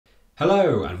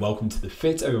Hello and welcome to the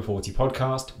Fit Over 40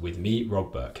 podcast with me,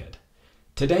 Rob Burkhead.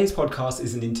 Today's podcast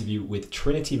is an interview with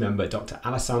Trinity member Dr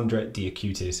Alessandra De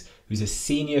Acutis, who's a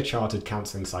senior chartered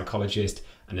counselling psychologist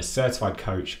and a certified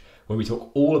coach, where we talk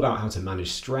all about how to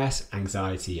manage stress,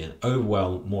 anxiety and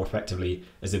overwhelm more effectively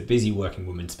as a busy working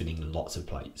woman spinning lots of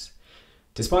plates.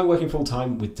 Despite working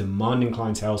full-time with demanding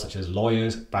clientele such as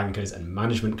lawyers, bankers and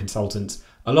management consultants,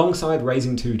 alongside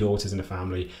raising 2 daughters and a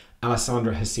family,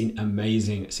 Alessandra has seen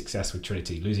amazing success with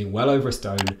Trinity, losing well over a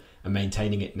stone and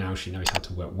maintaining it now she knows how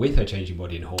to work with her changing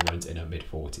body and hormones in her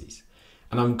mid-40s.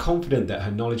 And I'm confident that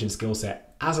her knowledge and skill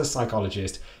set as a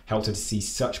psychologist helped her to see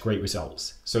such great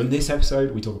results. So in this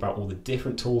episode, we talk about all the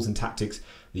different tools and tactics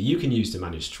that you can use to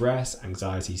manage stress,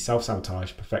 anxiety,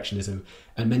 self-sabotage, perfectionism,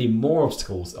 and many more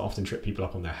obstacles that often trip people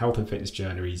up on their health and fitness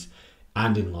journeys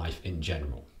and in life in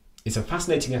general. It's a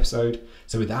fascinating episode,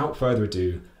 so without further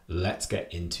ado, let's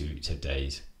get into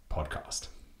today's podcast.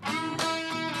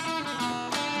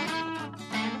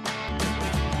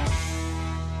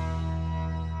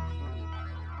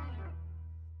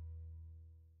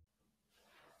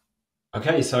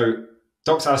 Okay, so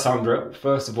Dr. Alessandra,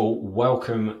 first of all,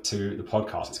 welcome to the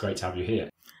podcast. It's great to have you here.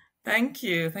 Thank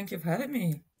you. Thank you for having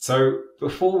me. So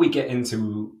before we get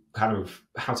into kind of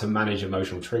how to manage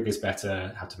emotional triggers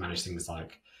better, how to manage things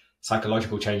like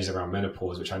psychological changes around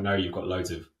menopause, which I know you've got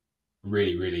loads of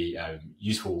really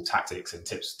useful tactics and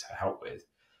tips to help with,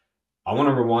 I want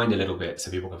to rewind a little bit so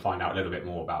people can find out a little bit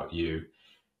more about you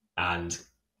and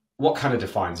what kind of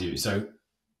defines you. So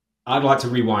I'd like to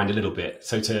rewind a little bit.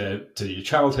 So to your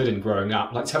childhood and growing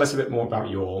up, like tell us a bit more about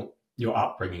your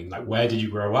upbringing. Like where did you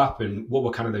grow up and what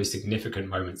were kind of those significant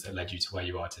moments that led you to where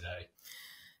you are today?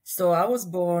 So I was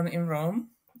born in Rome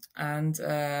and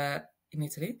in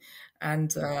Italy,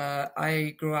 and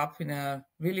I grew up in a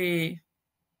really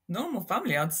normal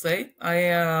family, I'd say. I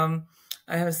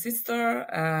have a sister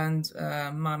and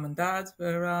mom and dad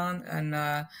were around, and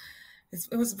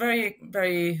it was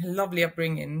very lovely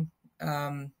upbringing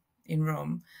in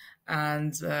Rome,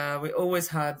 and we always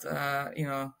had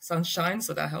sunshine,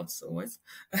 so that helps always,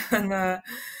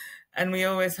 and we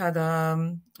always had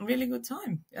a really good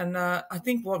time. And I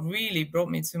think what really brought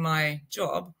me to my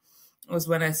job was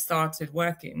when I started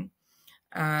working,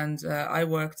 and I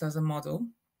worked as a model,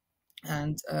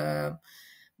 and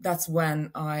that's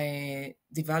when I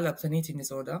developed an eating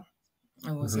disorder.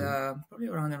 I was probably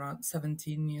around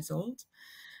 17 years old,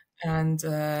 and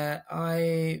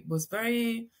I was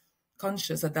very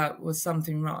conscious that was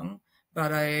something wrong,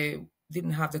 but I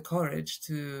didn't have the courage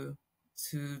to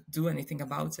do anything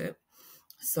about it.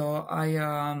 So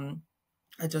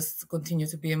I just continued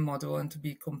to be a model and to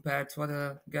be compared to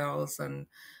other girls and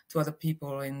to other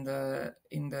people in the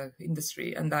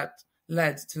industry, and that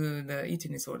led to the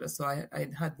eating disorder. So I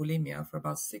had bulimia for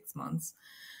about 6 months,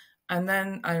 and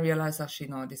then I realized actually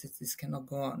no, this cannot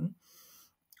go on,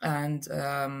 and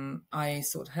I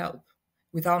sought help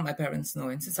without my parents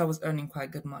knowing. Since I was earning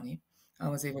quite good money, I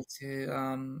was able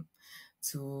to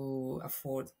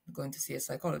afford going to see a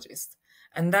psychologist,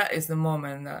 and that is the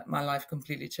moment that my life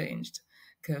completely changed,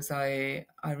 because I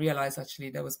realized actually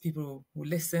there was people who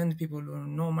listened, people who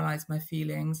normalized my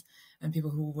feelings, and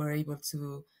people who were able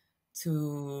to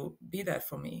be there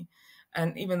for me.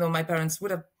 And even though my parents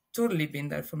would have totally been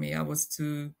there for me, I was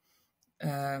too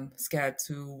scared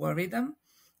to worry them,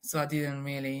 so I didn't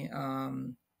really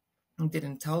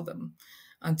didn't tell them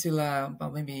until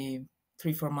about maybe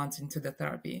 3-4 months into the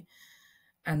therapy.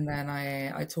 And then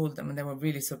I told them, and they were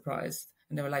really surprised.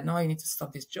 And they were like, no, you need to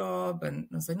stop this job. And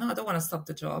I was like, no, I don't want to stop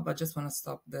the job. I just want to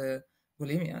stop the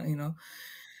bulimia.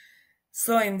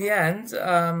 So in the end,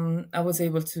 I was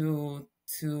able to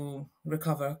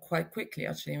recover quite quickly,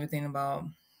 actually. Within about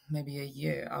maybe a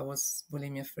year, I was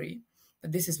bulimia free.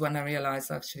 But this is when I realized,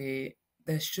 actually,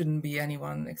 there shouldn't be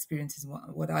anyone experiencing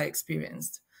what I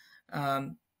experienced.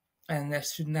 And there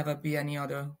should never be any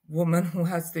other woman who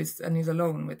has this and is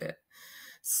alone with it.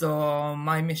 So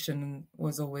my mission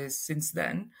was always, since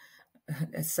then,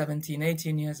 at 17,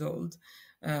 18 years old,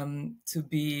 to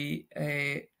be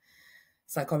a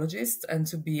psychologist and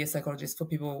to be a psychologist for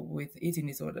people with eating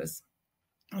disorders.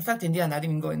 In fact, in the end, I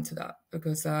didn't go into that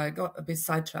because I got a bit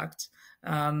sidetracked.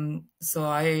 So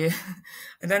I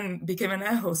then became an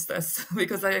air hostess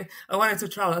because I wanted to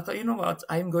travel. I thought, you know what,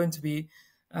 I'm going to be,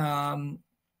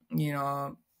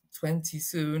 20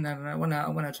 soon, and I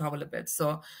wanna travel a bit.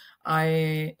 So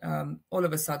I all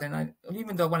of a sudden,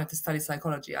 even though I wanted to study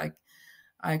psychology, I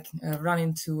ran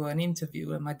into an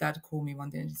interview, and my dad called me one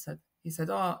day and he said,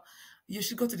 oh, you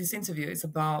should go to this interview. It's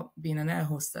about being an air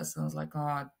hostess. And I was like, oh,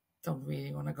 I don't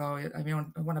really want to go. I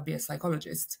mean, I want to be a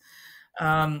psychologist.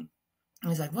 I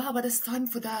was like, wow, but there's time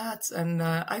for that. And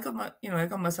I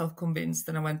got myself convinced,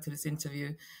 and I went to this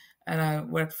interview, and I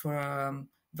worked for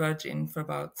Virgin for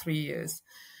about 3 years.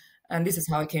 And this is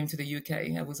how I came to the UK.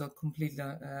 It was a complete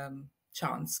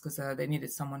chance, because they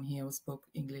needed someone here who spoke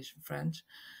English and French,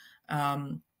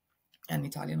 and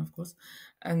Italian, of course.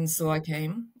 And so I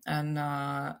came, and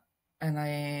I,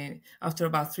 after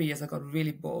about 3 years, I got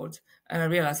really bored, and I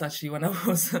realized actually when I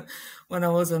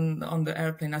was on the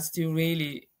airplane, I still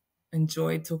really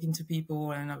enjoyed talking to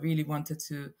people, and I really wanted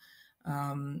to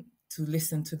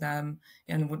listen to them,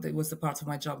 and it was the part of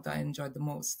my job that I enjoyed the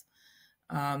most.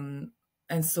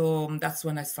 And so that's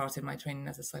when I started my training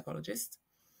as a psychologist,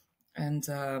 and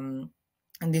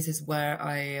this is where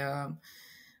I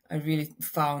really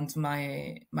found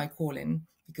my calling,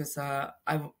 because I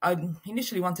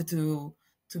initially wanted to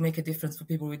make a difference for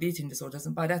people with eating disorders,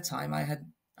 and by that time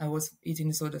I was eating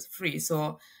disorders free,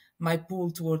 so my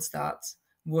pull towards that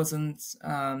wasn't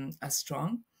as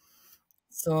strong.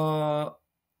 So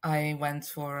I went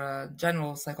for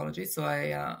general psychology. So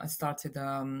I started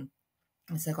a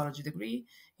psychology degree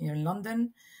here in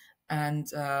London, and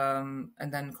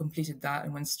then completed that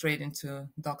and went straight into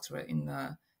doctorate in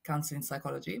counselling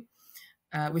psychology,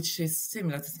 which is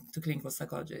similar to clinical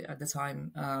psychology. At the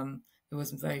time, there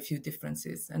was very few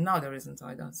differences, and now there isn't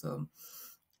either.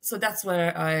 So that's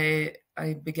where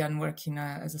I began working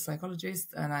as a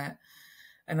psychologist,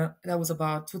 and that was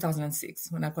about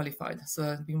 2006 when I qualified. So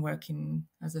I've been working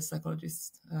as a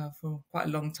psychologist for quite a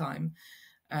long time,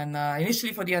 and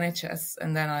initially for the NHS,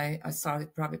 and then I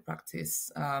started private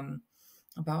practice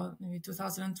about maybe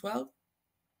 2012,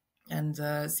 and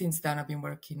since then I've been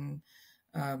working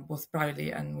both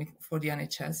privately and for the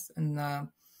NHS. And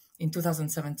in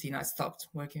 2017, I stopped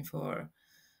working for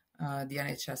the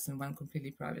NHS and went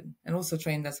completely private, and also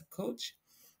trained as a coach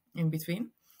in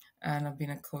between. And I've been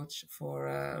a coach for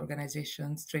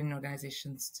organizations, training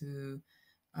organizations to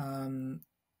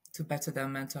better their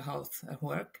mental health at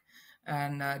work.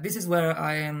 And this is where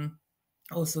I am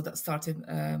also started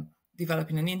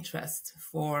developing an interest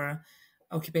for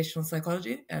occupational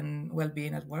psychology and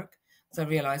well-being at work. So I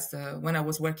realized when I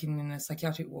was working in a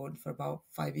psychiatric ward for about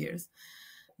 5 years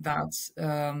that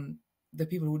the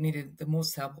people who needed the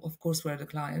most help, of course, were the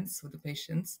clients or the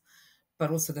patients, but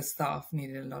also the staff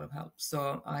needed a lot of help.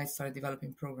 So I started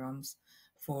developing programs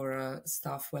for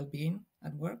staff well-being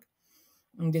at work.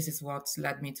 And this is what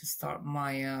led me to start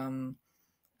my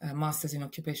master's in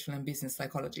occupational and business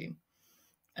psychology.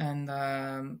 And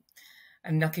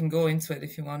I can go into it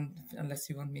if you want, unless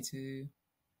you want me to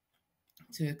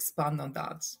expand on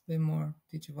that a bit more.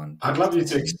 Did you want? I'd love you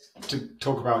to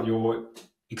talk about your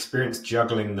experience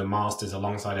juggling the masters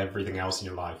alongside everything else in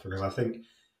your life, because I think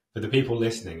for the people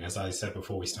listening, as I said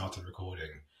before we started recording,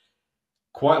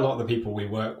 quite a lot of the people we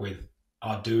work with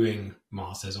are doing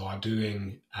masters or are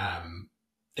doing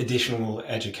additional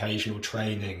educational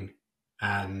training,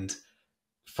 and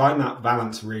find that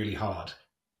balance really hard.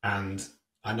 And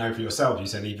I know for yourself, you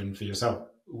said even for yourself,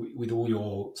 with all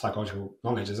your psychological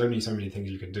knowledge, there's only so many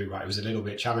things you can do, right? It was a little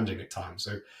bit challenging at times.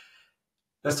 So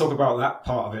let's talk about that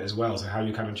part of it as well. So how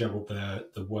you kind of juggled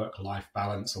the work-life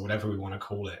balance, or whatever we want to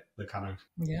call it, the kind of...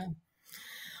 Yeah.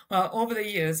 Well, over the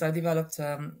years, I developed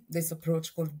this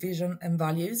approach called vision and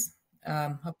values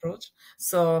approach.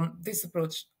 So this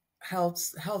approach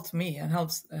helped me and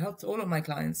helped all of my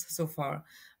clients so far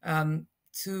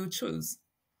to choose.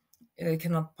 It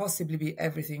cannot possibly be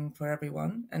everything for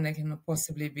everyone, and they cannot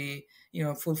possibly be,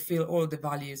 fulfill all the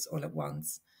values all at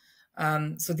once.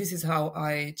 So this is how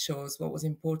I chose what was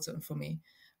important for me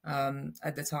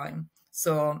at the time.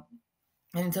 So,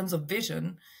 and in terms of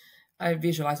vision, I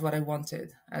visualized what I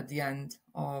wanted at the end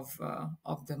of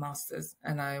the masters,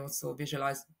 and I also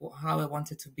visualized how I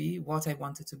wanted to be, what I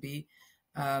wanted to be,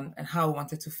 and how I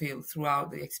wanted to feel throughout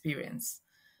the experience,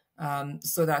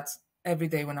 so that every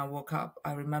day when I woke up,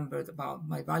 I remembered about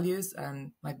my values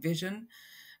and my vision,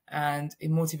 and it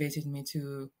motivated me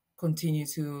to continue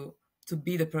to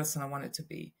be the person I wanted to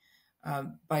be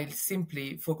by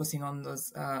simply focusing on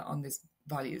these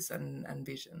values and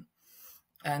vision.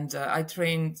 And I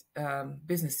trained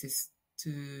businesses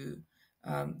to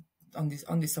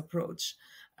on this approach,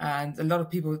 and a lot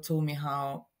of people told me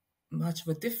how much of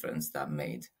a difference that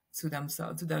made to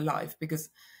themselves, to their life, because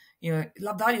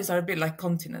values are a bit like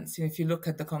continents. If you look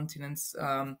at the continents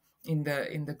in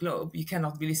the globe, you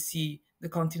cannot really see the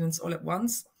continents all at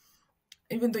once,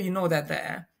 even though you know they're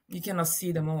there. You cannot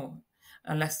see them all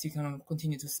unless you can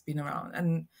continue to spin around.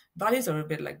 And values are a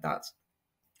bit like that.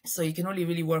 So you can only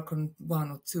really work on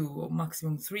 1 or 2 or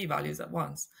maximum 3 values at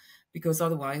once, because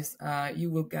otherwise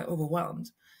you will get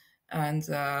overwhelmed. And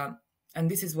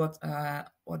this is what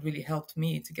what really helped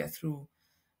me to get through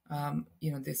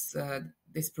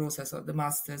this process of the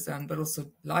masters, and but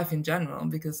also life in general,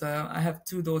 because I have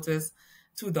two daughters,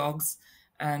 two dogs,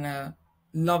 and a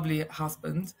lovely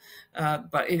husband.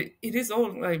 But it is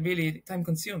all like really time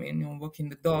consuming, working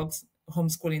the dogs,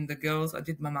 homeschooling the girls. I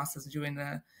did my masters during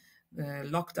the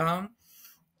lockdown.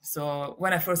 So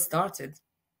when I first started,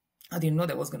 I didn't know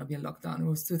there was going to be a lockdown. It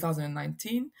was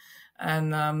 2019.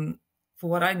 And for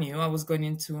what I knew, I was going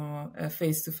into a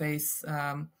face-to-face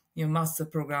master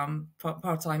program,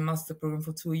 part-time master program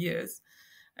for 2 years.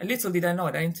 And little did I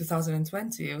know that in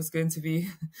 2020, it was going to be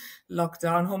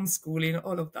lockdown, homeschooling,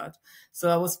 all of that. So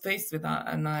I was faced with that,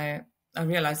 and I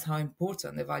realized how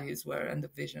important the values were and the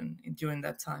vision during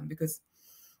that time, because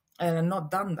had I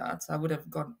not done that, I would have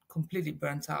got completely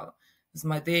burnt out. Because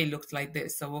my day looked like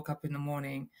this. I woke up in the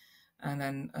morning, and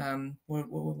then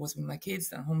was with my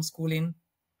kids and homeschooling.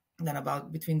 And then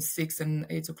about between 6 and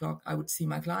 8 o'clock, I would see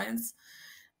my clients.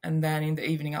 And then in the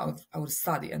evening, I would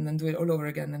study and then do it all over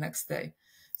again the next day.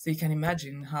 So you can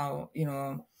imagine how,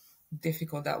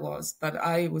 difficult that was. But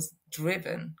I was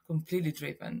driven, completely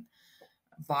driven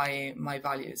by my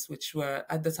values, which were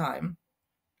at the time,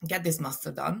 get this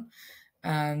master done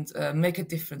and make a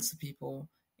difference to people,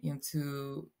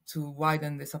 to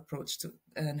widen this approach to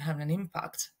and have an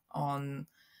impact on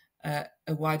a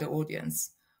wider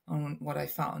audience on what I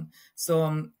found.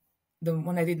 So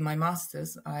when I did my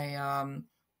masters,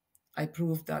 I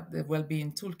proved that the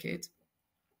well-being toolkit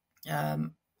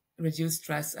reduce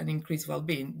stress and increase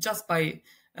well-being just by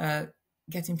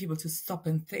getting people to stop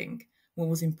and think what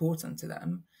was important to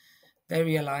them. They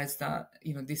realized that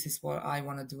this is what I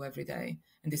want to do every day,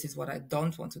 and this is what I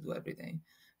don't want to do every day.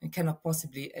 It cannot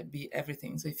possibly be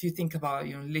everything. So if you think about,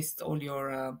 list all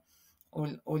your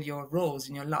roles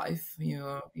in your life,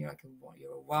 you're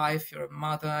a wife, you're a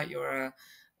mother, you're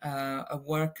a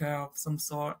worker of some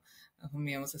sort. For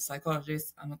me, I was a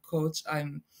psychologist. I'm a coach.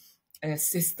 I'm a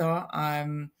sister.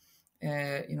 I'm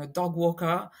dog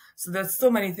walker. So there's so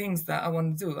many things that I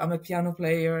want to do. I'm a piano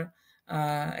player,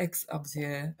 obviously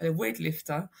a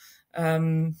weightlifter,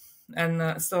 and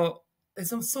so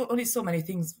there's only so many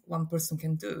things one person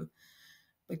can do.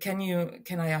 But can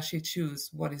I actually choose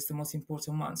what is the most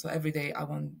important one? So every day I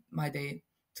want my day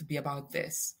to be about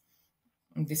this,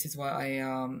 and this is what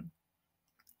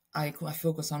I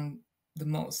focus on the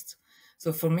most.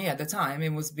 So for me at the time,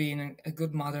 it was being a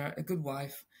good mother, a good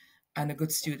wife, and a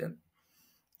good student.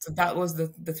 So that was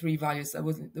the three values. There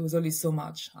was only so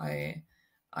much I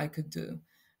could do,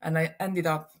 and I ended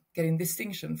up getting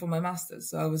distinction for my master's.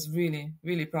 So I was really,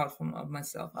 really proud of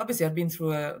myself. Obviously, I've been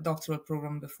through a doctoral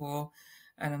program before,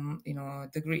 and a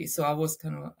degree, so I was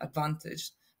kind of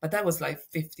advantaged. But that was like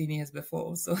 15 years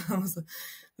before, so I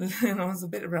was a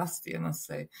bit rusty, I must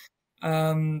say.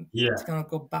 To kind of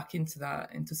go back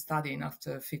into studying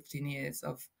after 15 years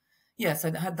of, yes,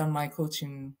 I had done my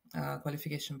coaching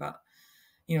qualification, but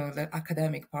the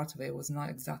academic part of it was not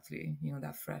exactly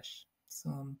that fresh.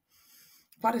 So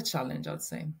quite a challenge, I would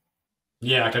say.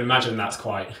 Yeah, I can imagine that's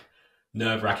quite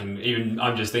nerve-wracking. Even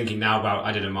I'm just thinking now about,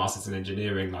 I did a master's in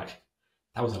engineering, like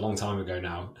that was a long time ago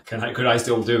now. Could I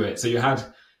still do it? So you had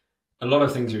a lot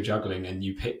of things you were juggling, and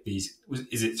you picked these.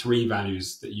 Is it three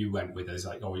values that you went with as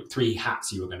like, or three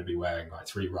hats you were going to be wearing, like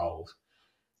three roles?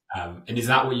 And is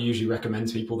that what you usually recommend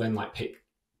to people then? Like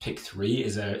pick three?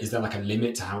 Is there like a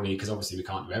limit to how many? Because obviously we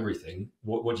can't do everything.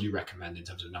 What do you recommend in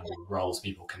terms of the number of roles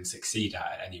people can succeed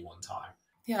at any one time?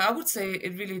 Yeah, I would say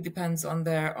it really depends on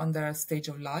their stage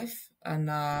of life and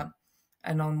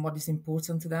on what is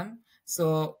important to them.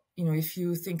 So if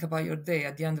you think about your day,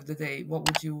 at the end of the day, what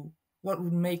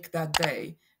would make that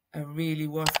day a really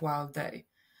worthwhile day,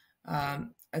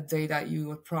 a day that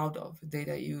you are proud of, a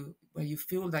day where you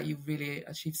feel that you've really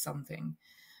achieved something.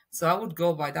 So I would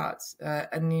go by that,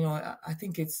 and I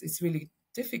think it's really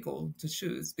difficult to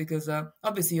choose, because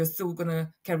obviously you're still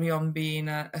gonna carry on being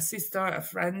a sister, a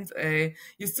friend.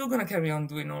 You're still gonna carry on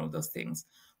doing all of those things,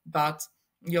 but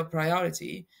your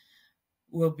priority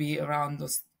will be around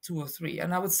those two or three.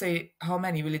 And I would say how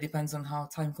many really depends on how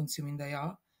time consuming they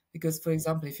are. Because, for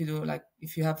example, if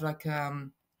you have like a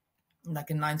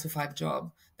 9 to 5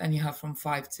 job, then you have from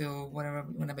 5 till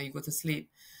whenever you go to sleep,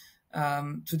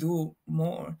 to do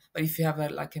more. But if you have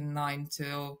a 9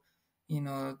 till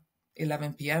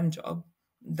 11 p.m. job,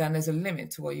 then there's a limit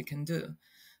to what you can do.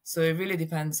 So it really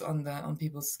depends on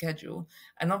people's schedule,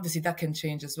 and obviously that can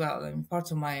change as well. I mean,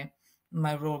 part of my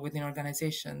role within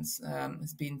organizations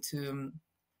has been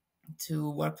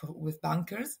to work with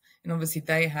bankers, and obviously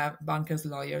they have bankers,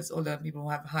 lawyers, all the people who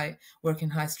have work in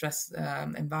high stress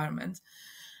environment,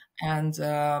 and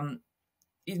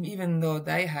even though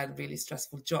they had really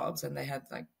stressful jobs and they had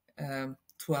like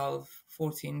 12,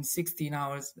 14, 16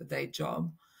 hours a day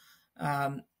job,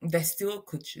 they still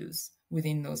could choose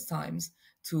within those times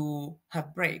to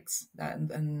have breaks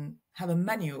and have a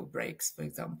menu of breaks, for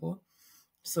example,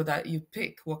 so that you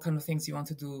pick what kind of things you want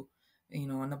to do,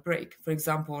 on a break. For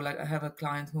example, like I have a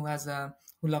client who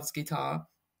loves guitar,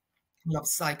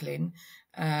 loves cycling,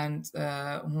 and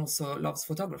who also loves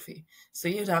photography. So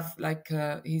you'd have like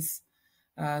his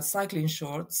cycling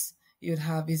shorts, you'd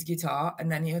have his guitar,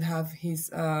 and then you'd have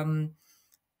his um,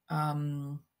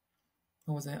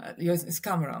 what was it? His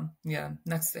camera, yeah,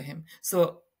 next to him.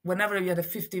 So whenever he had a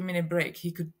 15-minute break,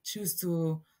 he could choose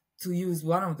to use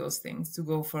one of those things to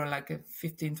go for like a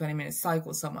 15, 20-minute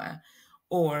cycle somewhere,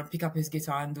 or pick up his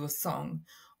guitar and do a song,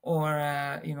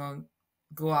 or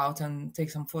go out and take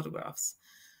some photographs.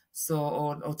 So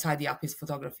or tidy up his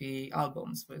photography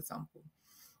albums, for example.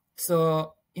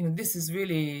 So this is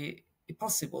really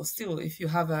possible still if you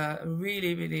have a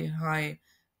really, really high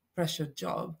pressure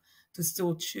job, to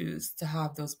still choose to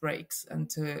have those breaks and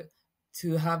to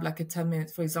have like a 10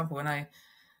 minute. For example, when I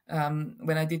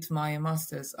did my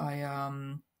master's,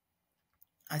 I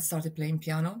started playing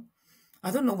piano. I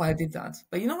don't know why I did that,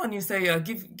 but when you say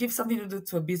give something to do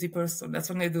to a busy person, that's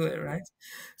when they do it, right?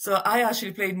 So I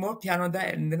actually played more piano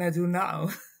then than I do now.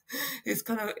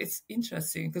 It's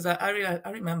interesting because I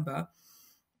remember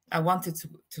I wanted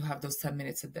to have those 10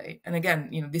 minutes a day. And again,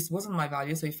 this wasn't my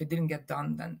value. So if it didn't get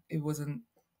done, then it wasn't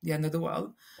the end of the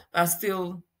world. But I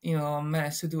still,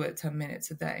 managed to do it 10 minutes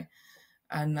a day.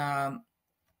 And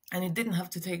it didn't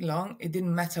have to take long. It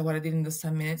didn't matter what I did in those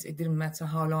 10 minutes. It didn't matter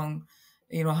how long,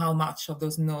 how much of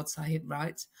those notes I hit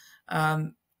right.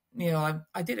 I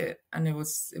did it. And it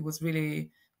was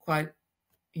really quite,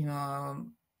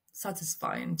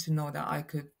 satisfying to know that I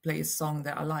could play a song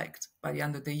that I liked by the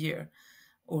end of the year,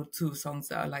 or two songs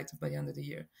that I liked by the end of the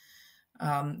year.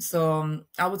 So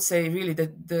I would say really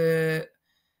that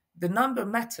the number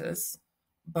matters,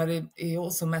 but it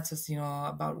also matters,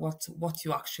 about what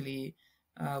you actually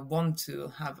want to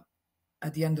have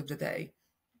at the end of the day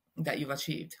that you've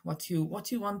achieved, what you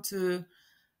want to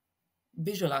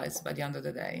visualize by the end of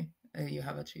the day you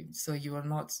have achieved. So you are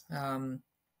not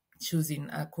choosing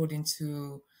according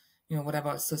to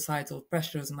whatever societal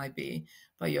pressures might be,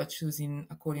 but you're choosing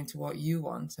according to what you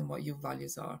want and what your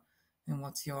values are, and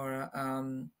what your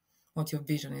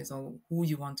vision is, or who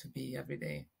you want to be every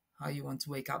day, how you want to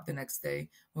wake up the next day,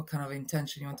 what kind of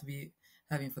intention you want to be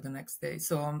having for the next day.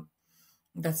 So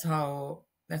that's how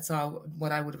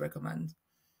what I would recommend.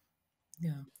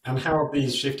 Yeah. And how have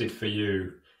these shifted for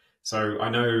you? So I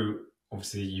know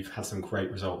obviously you've had some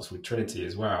great results with Trinity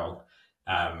as well,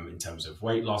 in terms of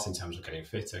weight loss, in terms of getting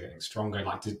fitter, getting stronger.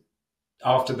 Like,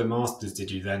 after the masters, did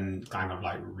you then kind of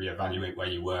like reevaluate where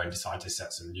you were and decide to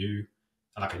set some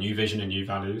a new vision and new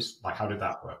values? Like, how did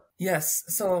that work? Yes.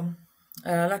 So,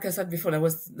 like I said before, there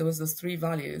was those three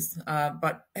values,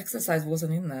 but exercise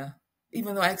wasn't in there.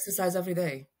 Even though I exercise every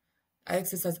day, I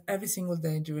exercise every single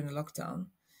day during the lockdown,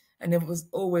 and it was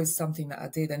always something that I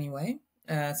did anyway.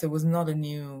 So it was not a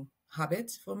new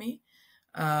habit for me.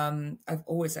 I've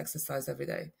always exercised every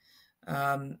day.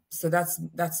 So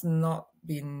that's not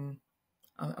been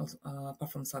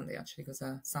apart from Sunday, actually, because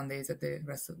Sunday is a day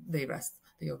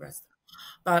of rest.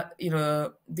 But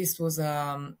this was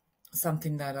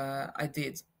something that I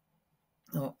did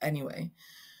anyway.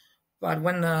 But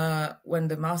when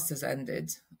the masters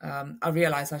ended, I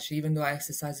realized actually, even though I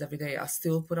exercised every day, I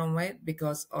still put on weight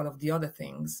because all of the other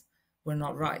things were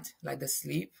not right, like the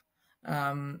sleep,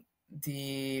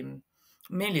 the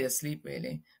mainly the sleep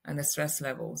really, and the stress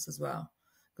levels as well.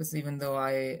 Because even though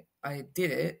I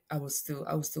did it, I was still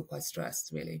quite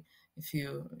stressed really. If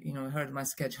you heard my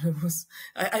schedule, it was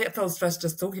I felt stressed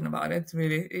just talking about it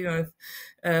really.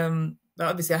 But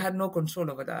obviously I had no control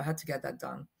over that. I had to get that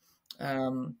done.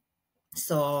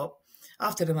 So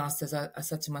after the masters, I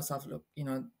said to myself, look,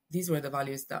 these were the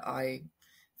values that I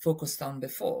focused on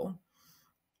before.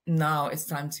 Now it's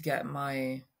time to get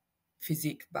my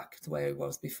physique back to where it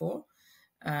was before.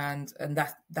 And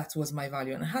that was my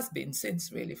value, and it has been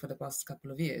since, really, for the past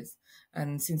couple of years.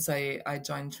 And since I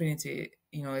joined Trinity,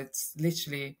 it's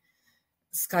literally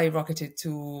skyrocketed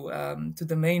to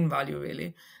the main value,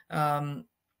 really. And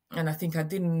I think I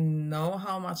didn't know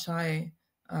how much I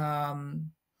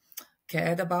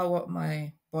cared about what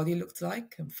my body looked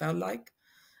like and felt like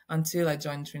until I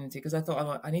joined Trinity, because I thought,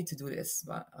 oh, I need to do this,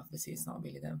 but obviously it's not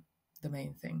really the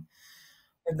main thing.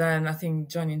 But then I think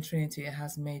joining Trinity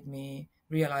has made me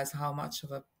realize how much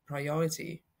of a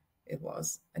priority it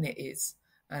was, and it is.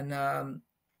 And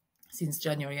since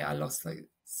January, I lost like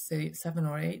say 7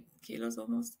 or 8 kilos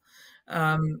almost.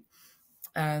 Um,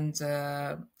 and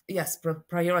yes,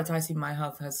 prioritizing my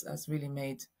health has really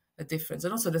made a difference.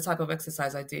 And also the type of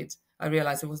exercise I did, I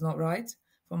realized it was not right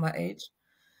for my age.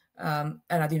 And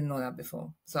I didn't know that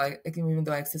before. So even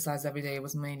though I exercised every day, it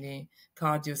was mainly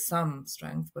cardio, some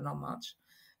strength, but not much.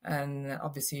 And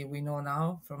obviously, we know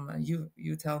now from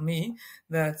you tell me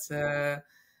that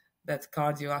that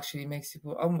cardio actually makes you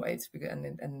put on weight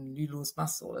and you lose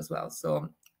muscle as well. So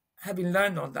having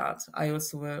learned all that, I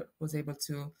also was able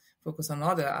to focus on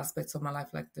other aspects of my life,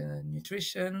 like the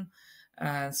nutrition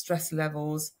and stress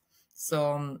levels.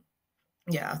 So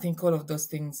yeah, I think all of those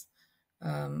things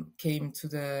came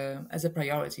to as a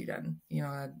priority then,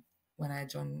 when I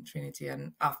joined Trinity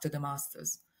and after the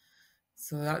masters.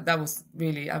 So that was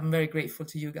really, I'm very grateful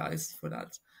to you guys for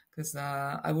that, because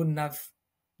I wouldn't have,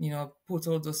 put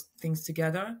all those things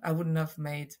together. I wouldn't have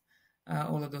made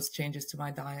all of those changes to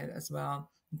my diet as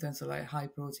well, in terms of like high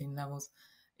protein levels,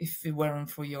 if it weren't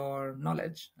for your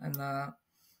knowledge. And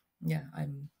yeah,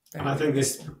 I'm very, and I think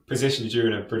this grateful. positions you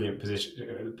in a brilliant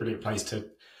place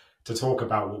to talk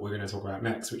about what we're going to talk about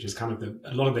next, which is kind of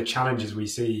a lot of the challenges we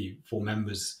see for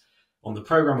members on the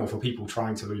program, or for people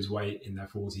trying to lose weight in their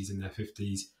 40s, in their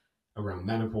 50s, around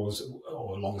menopause,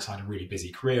 or alongside a really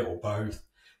busy career, or both.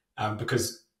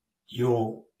 Because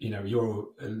you're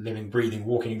a living, breathing,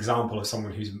 walking example of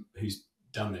someone who's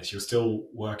done this. You're still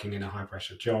working in a high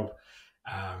pressure job.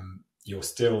 You're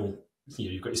still,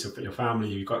 you've got your family,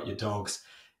 you've got your dogs,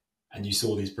 and you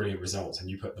saw these brilliant results, and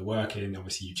you put the work in.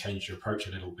 Obviously, you changed your approach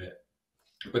a little bit,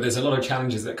 but there's a lot of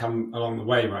challenges that come along the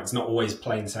way, right? It's not always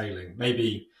plain sailing.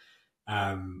 Maybe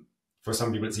for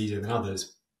some people it's easier than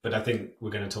others, but I think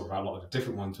we're going to talk about a lot of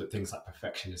different ones, with things like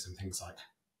perfectionism, things like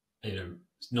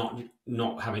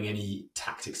not having any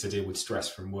tactics to deal with stress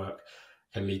from work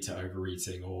can lead to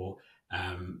overeating, or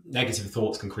negative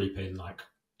thoughts can creep in, like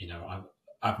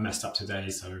I've messed up today,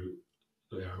 so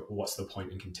what's the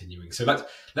point in continuing? So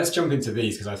let's jump into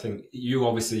these, because I think you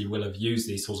obviously will have used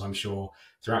these tools, I'm sure,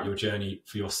 throughout your journey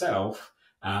for yourself.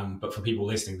 But for people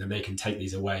listening, then they can take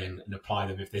these away and apply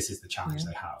them if this is the challenge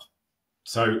they have.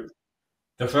 So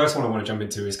the first one I want to jump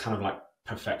into is kind of like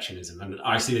perfectionism. And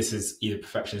I see this as either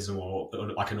perfectionism or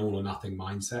like an all or nothing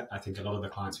mindset. I think a lot of the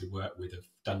clients we work with have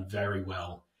done very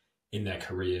well in their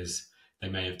careers. They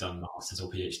may have done masters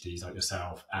or PhDs like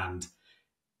yourself, and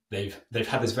they've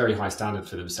had this very high standard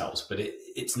for themselves, but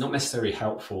it's not necessarily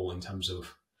helpful in terms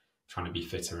of trying to be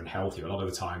fitter and healthier. A lot of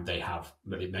the time they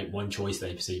make one choice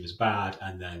they perceive as bad,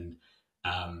 and then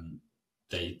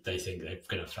they think they're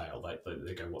going to fail.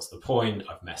 They go, what's the point?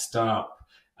 I've messed up.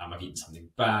 I've eaten something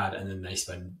bad. And then they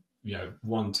spend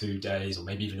 1-2 days, or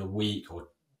maybe even a week, or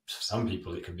for some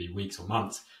people it can be weeks or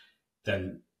months,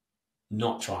 then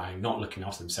not trying, not looking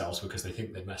after themselves because they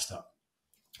think they've messed up.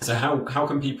 So how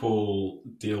can people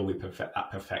deal with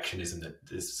that perfectionism that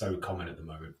is so common at the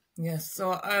moment? Yes.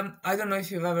 So I don't know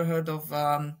if you've ever heard of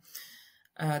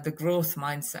the growth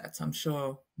mindset. I'm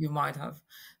sure you might have.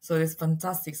 So this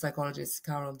fantastic psychologist,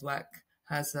 Carol Dweck,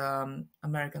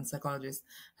 American psychologist,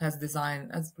 has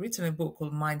written a book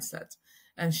called Mindset,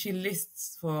 and she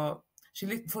lists for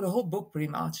the whole book pretty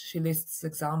much. She lists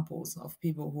examples of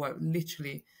people who have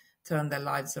literally turned their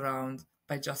lives around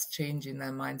by just changing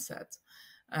their mindset.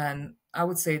 And I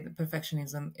would say that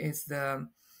perfectionism is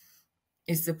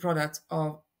the product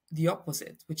of the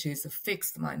opposite, which is a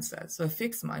fixed mindset. So a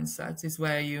fixed mindset is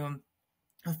where you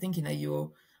are thinking that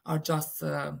you are just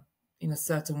in a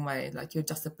certain way, like you're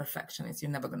just a perfectionist,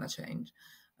 you're never going to change.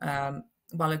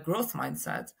 While a growth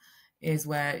mindset is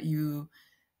where you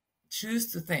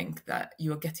choose to think that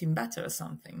you're getting better at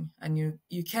something, and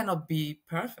you cannot be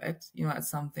perfect, at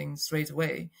something straight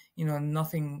away.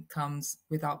 Nothing comes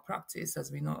without practice, as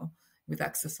we know, with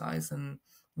exercise, and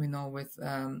we know with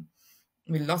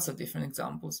lots of different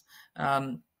examples.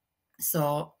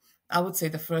 So I would say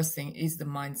the first thing is the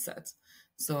mindset.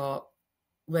 So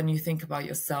when you think about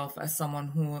yourself as someone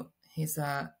who is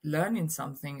learning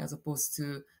something, as opposed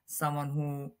to someone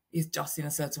who is just in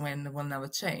a certain way and will never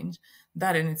change,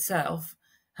 that in itself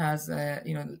has,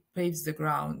 paves the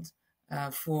ground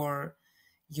for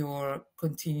your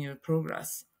continued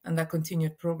progress. And that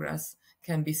continued progress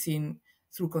can be seen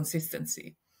through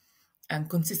consistency. And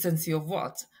consistency of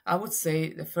what? I would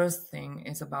say the first thing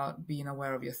is about being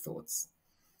aware of your thoughts.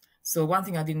 So one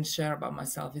thing I didn't share about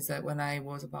myself is that when I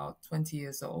was about 20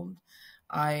 years old,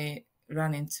 I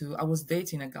was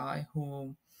dating a guy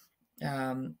who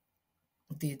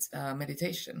did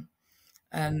meditation.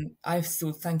 And I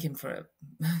still thank him for it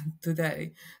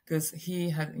today, because he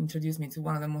had introduced me to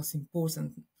one of the most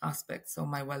important aspects of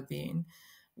my well-being,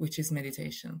 which is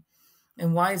meditation.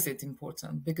 And why is it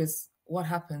important? Because what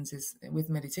happens is with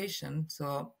meditation,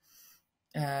 so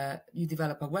you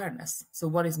develop awareness. So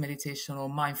what is meditation or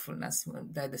mindfulness? Well,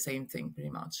 they're the same thing pretty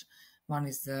much. One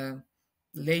is the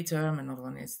lay term, another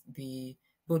one is the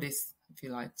Buddhist, if you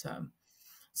like, term.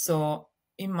 So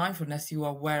in mindfulness, you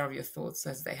are aware of your thoughts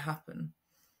as they happen.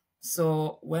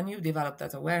 So when you develop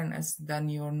that awareness, then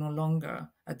you're no longer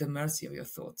at the mercy of your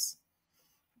thoughts.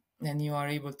 And you are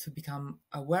able to become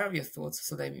aware of your thoughts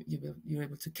so that you're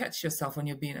able to catch yourself when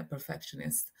you're being a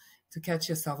perfectionist, to catch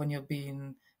yourself when you're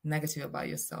being negative about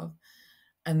yourself.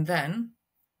 And then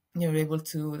you're able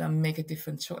to then make a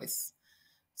different choice.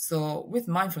 So with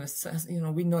mindfulness,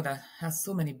 we know that has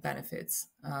so many benefits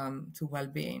to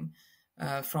well-being,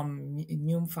 from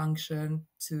immune function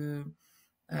to,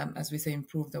 as we say,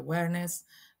 improved awareness,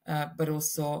 but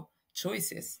also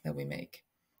choices that we make.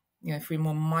 If we're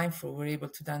more mindful, we're able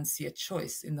to then see a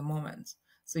choice in the moment.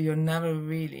 So you're never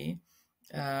really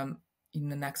in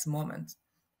the next moment.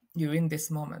 You're in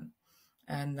this moment.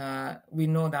 And we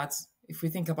know that if we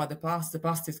think about the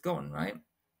past is gone, right?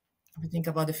 If we think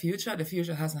about the future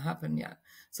hasn't happened yet.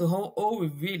 So all we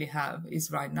really have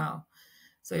is right now.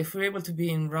 So if we're able to be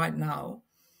in right now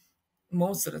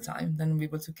most of the time, then we're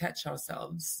able to catch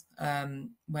ourselves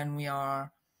when we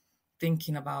are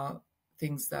thinking about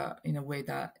things that in a way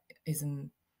that isn't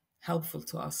helpful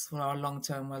to us for our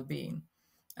long-term well-being,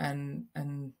 and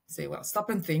say, well, stop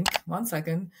and think 1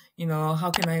 second,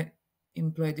 how can I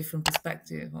employ a different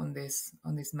perspective on this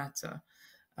matter.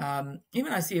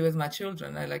 Even I see it with my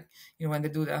children. I like, when they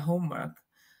do their homework,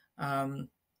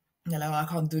 they're like, "Oh, I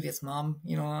can't do this, mom.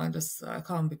 I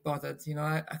can't be bothered.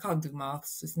 I can't do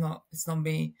maths. It's not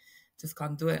me. Just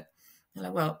can't do it." I'm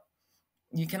like, well,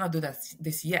 you cannot do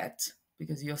this yet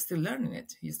because you're still learning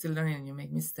it. You're still learning and you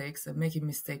make mistakes, and making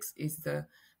mistakes is the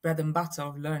bread and butter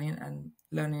of learning, and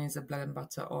learning is the bread and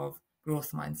butter of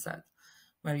growth mindset,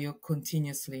 where you're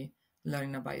continuously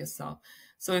learning about yourself.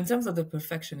 So in terms of the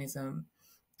perfectionism,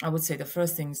 I would say the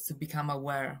first thing is to become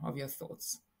aware of your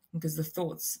thoughts, because the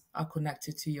thoughts are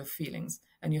connected to your feelings,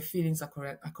 and your feelings are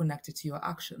connected to your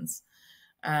actions.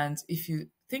 And if you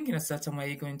think in a certain way,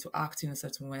 you're going to act in a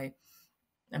certain way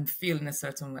and feel in a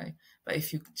certain way. But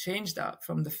if you change that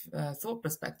from the thought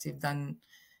perspective, then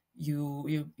you'll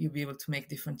be able to make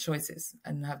different choices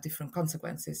and have different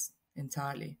consequences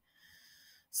entirely.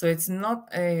 So it's not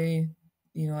a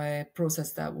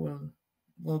process that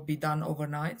will be done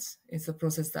overnight. It's a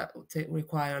process that will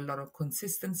require a lot of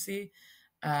consistency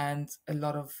and a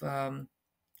lot of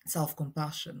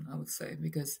self-compassion, I would say,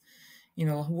 because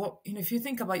if you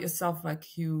think about yourself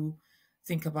like you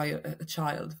think about a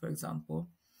child, for example,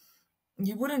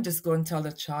 you wouldn't just go and tell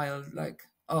the child like,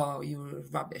 "Oh, you're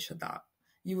rubbish at that."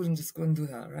 You wouldn't just go and do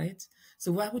that, right?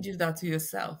 So why would you do that to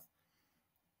yourself?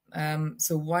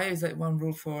 So why is that one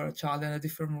rule for a child and a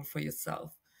different rule for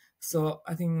yourself? So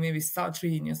I think maybe start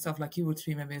treating yourself like you would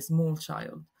treat maybe a small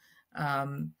child,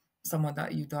 someone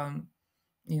that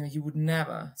you would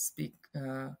never speak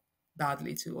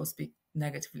badly to or speak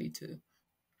negatively to.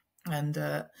 And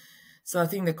so I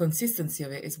think the consistency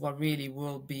of it is what really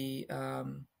will be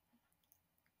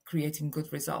creating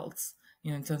good results,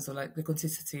 in terms of like the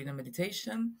consistency in a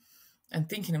meditation, and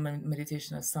thinking of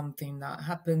meditation as something that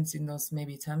happens in those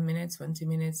maybe 10 minutes, 20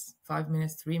 minutes, 5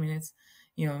 minutes, 3 minutes,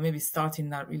 maybe starting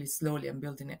that really slowly and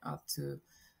building it up to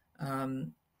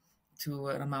an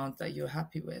amount that you're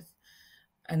happy with.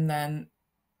 And then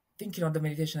thinking of the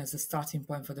meditation as a starting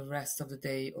point for the rest of the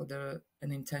day, or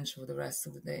an intention for the rest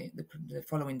of the day, the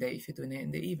following day, if you're doing it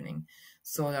in the evening,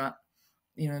 so that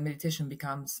meditation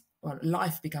becomes, or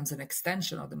life becomes, an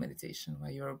extension of the meditation,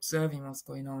 where you're observing what's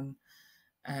going on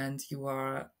and you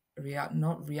are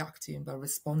not reacting but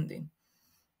responding.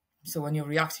 So when you're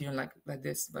reacting, you're like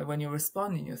this, but when you're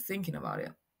responding, you're thinking about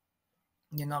it.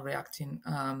 You're not reacting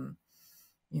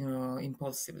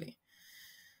impulsively.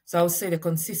 So I would say the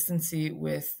consistency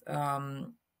with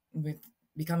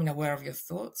becoming aware of your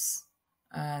thoughts,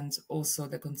 and also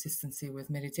the consistency with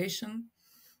meditation.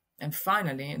 And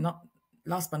finally, not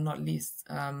last but not least,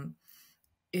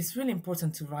 it's really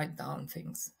important to write down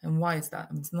things. And why is that?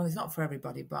 I mean, it's not for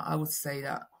everybody, but I would say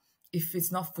that if it's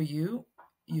not for you,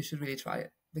 you should really try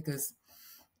it, because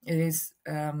it is,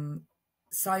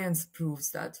 science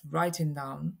proves that writing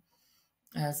down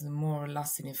has a more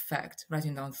lasting effect.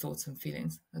 Writing down thoughts and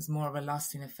feelings has more of a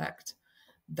lasting effect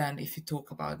than if you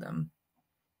talk about them.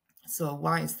 So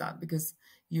why is that? Because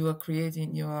you are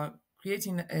creating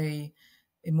a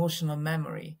emotional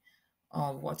memory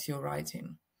of what you're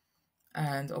writing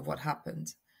and of what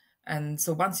happened. And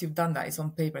so once you've done that, it's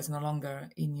on paper, it's no longer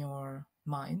in your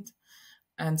mind.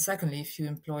 And secondly, if you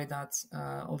employ that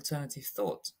alternative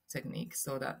thought technique,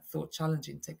 so that thought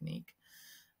challenging technique,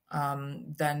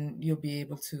 then you'll be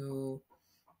able to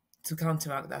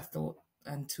counteract that thought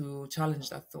and to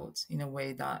challenge that thought in a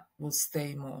way that will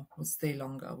stay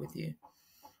longer with you.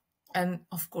 And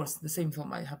of course, the same thought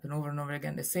might happen over and over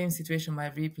again. The same situation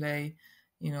might replay,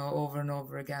 over and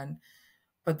over again.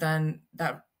 But then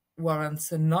that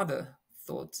warrants another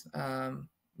thought,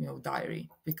 diary,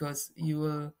 because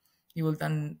you will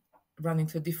then run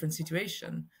into a different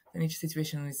situation, and each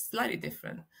situation is slightly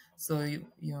different. So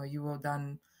you will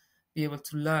then be able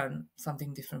to learn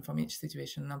something different from each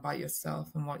situation about yourself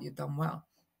and what you've done well.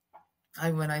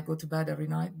 When I go to bed every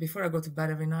night, before I go to bed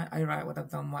every night, I write what I've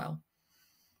done well,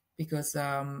 because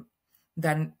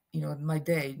then my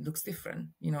day looks different.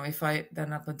 If I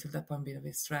then up until that point been a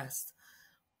bit stressed,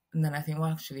 and then I think,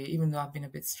 well, actually, even though I've been a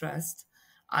bit stressed,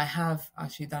 I have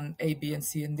actually done A, B, and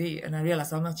C, and D, and I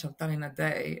realized how much I've done in a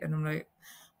day, and I'm like,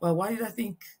 well, why did I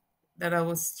think that I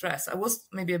was stressed? I was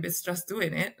maybe a bit stressed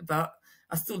doing it, but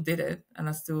I still did it,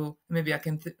 and maybe I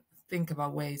can think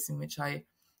about ways in which I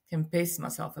can pace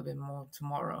myself a bit more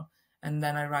tomorrow, and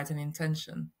then I write an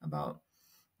intention about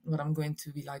what I'm going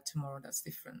to be like tomorrow that's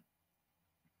different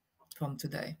from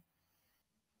today.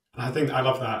 I think I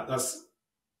love that. That's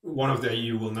one of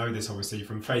you will know this obviously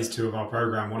from phase 2 of our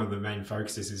program. One of the main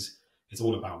focuses is it's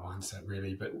all about mindset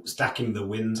really, but stacking the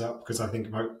wins up, because I think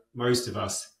most of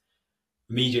us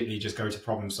immediately just go to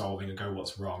problem solving and go,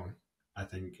 what's wrong? I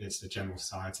think it's the general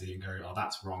society, and go, oh,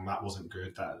 that's wrong, that wasn't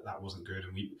good, that wasn't good,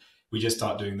 and we just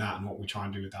start doing that. And what we try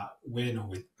and do with that win, or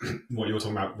with what you're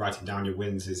talking about, writing down your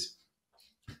wins, is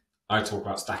I talk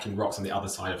about stacking rocks on the other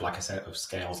side of, like I said, of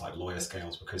scales, like lawyer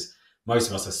scales, because most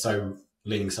of us are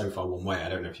leaning so far one way. I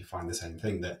don't know if you find the same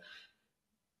thing, that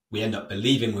we end up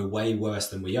believing we're way worse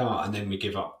than we are, and then we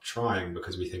give up trying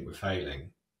because we think we're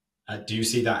failing. Do you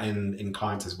see that in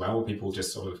clients as well? People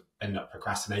just sort of end up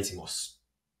procrastinating or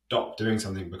stop doing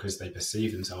something because they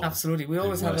perceive themselves. Absolutely. We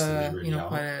always have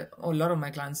a lot of my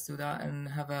clients do that and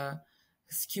have a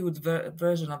skewed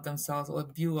version of themselves or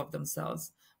view of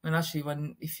themselves. When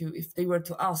actually, if they were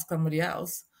to ask somebody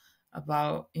else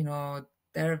about,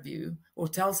 their view, or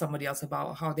tell somebody else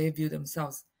about how they view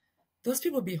themselves, those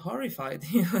people would be horrified.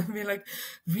 Be like,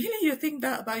 really, you think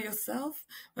that about yourself?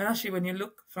 When actually, when you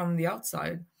look from the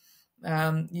outside,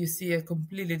 you see a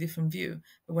completely different view.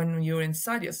 But when you're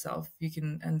inside yourself, you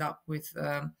can end up with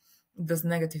those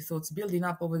negative thoughts building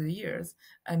up over the years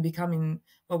and becoming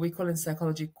what we call in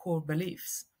psychology core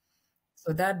beliefs.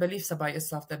 So they're beliefs about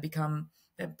yourself that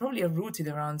probably are rooted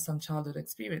around some childhood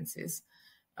experiences.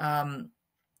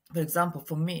 For example,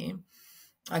 for me,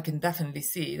 I can definitely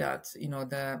see that,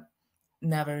 the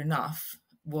never enough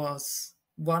was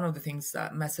one of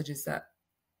the messages that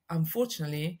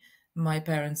unfortunately my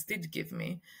parents did give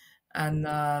me. And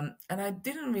I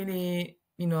didn't really,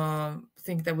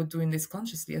 think they were doing this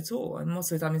consciously at all. And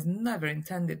most of the time it's never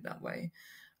intended that way.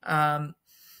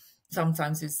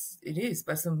 Sometimes it is,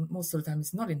 but most of the time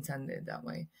it's not intended that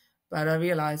way. But I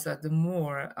realized that the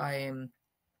more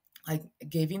I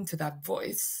gave into that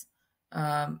voice,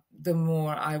 the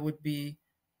more I would be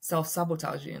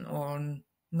self-sabotaging or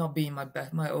not being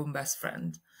my own best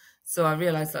friend. So I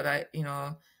realized that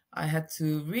I had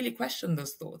to really question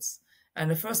those thoughts.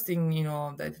 And the first thing,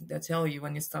 that they tell you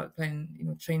when you start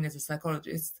training as a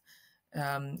psychologist,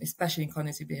 especially in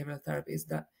cognitive behavioral therapy, is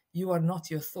that you are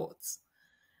not your thoughts.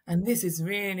 And this is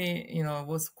really,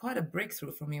 was quite a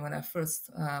breakthrough for me when I first,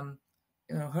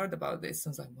 heard about this. I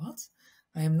was like, what?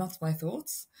 I am not my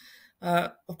thoughts?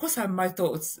 Of course I'm my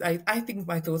thoughts. I think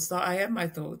my thoughts are, I am my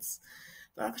thoughts.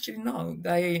 But actually, no,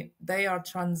 they are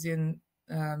transient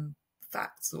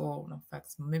facts, or not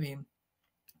facts, maybe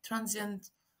transient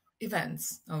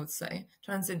events, I would say.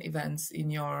 Transient events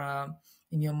in your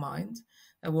mind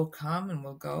that will come and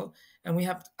will go. And we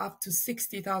have up to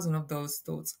 60,000 of those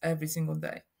thoughts every single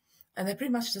day. And they're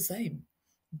pretty much the same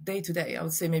day to day. I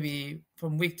would say maybe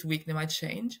from week to week they might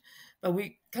change, but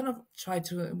we kind of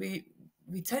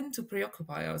we tend to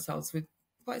preoccupy ourselves with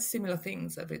quite similar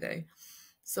things every day.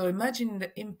 So imagine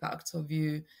the impact of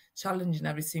you challenging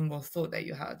every single thought that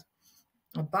you had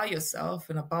about yourself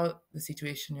and about the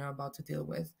situation you're about to deal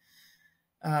with.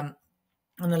 On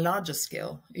a larger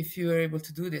scale, if you are able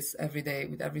to do this every day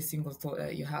with every single thought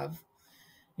that you have,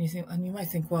 and you might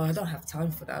think, well, I don't have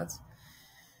time for that.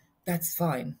 That's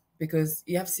fine, because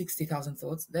you have 60,000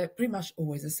 thoughts. They're pretty much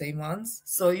always the same ones.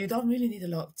 So you don't really need a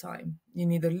lot of time. You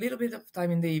need a little bit of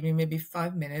time in the evening, maybe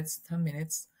 5 minutes, 10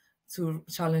 minutes, to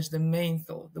challenge the main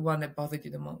thought, the one that bothered you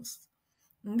the most.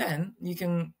 And then you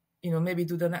can maybe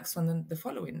do the next one the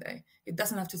following day. It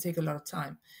doesn't have to take a lot of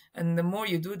time. And the more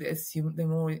you do this, the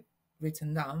more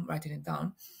writing it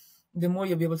down, the more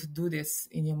you'll be able to do this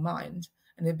in your mind,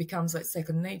 and it becomes like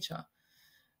second nature.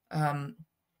 And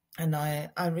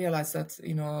I realized that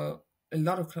a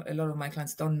lot of my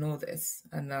clients don't know this,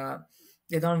 and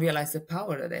they don't realize the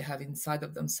power that they have inside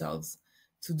of themselves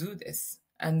to do this,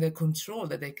 and the control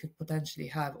that they could potentially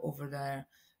have over their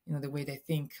the way they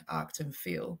think, act, and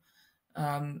feel,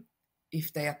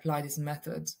 if they apply this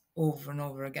method over and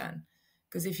over again.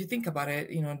 Because if you think about it,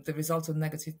 the result of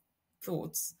negative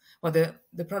thoughts, well,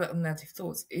 the product of negative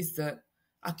thoughts is the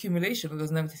accumulation of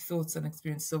those negative thoughts and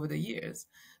experiences over the years.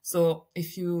 So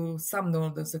if you sum all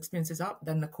those experiences up,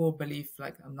 then the core belief,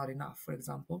 like I'm not enough, for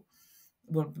example,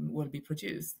 will be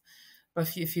produced.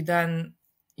 But if you then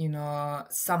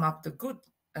sum up the good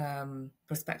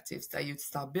perspectives that you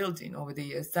start building over the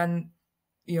years, then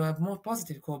a more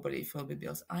positive core belief will be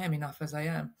built. I am enough as I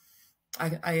am.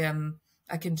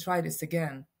 I can try this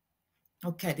again.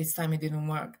 Okay, this time it didn't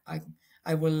work.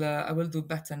 I will do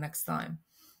better next time.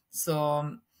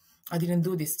 So I didn't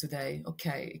do this today.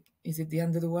 Okay, is it the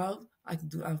end of the world?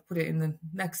 I'll put it in the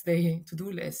next day to-do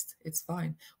list. It's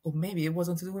fine. Or maybe it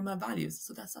wasn't to do with my values.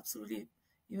 So that's absolutely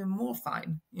even more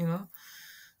fine,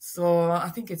 So I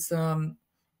think it's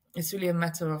really a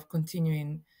matter of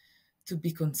continuing to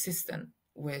be consistent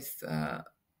with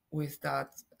that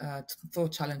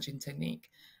thought challenging technique.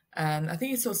 And I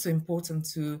think it's also important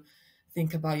to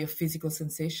think about your physical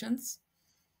sensations,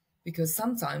 because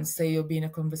sometimes, say you'll be in a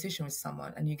conversation with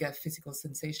someone and you get physical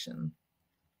sensation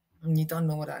and you don't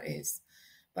know what that is.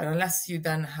 But unless you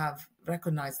then have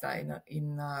recognized that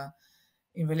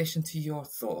in relation to your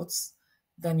thoughts,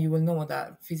 then you will know what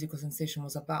that physical sensation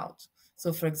was about.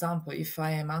 So for example, if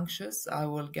I am anxious, I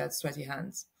will get sweaty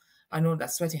hands. I know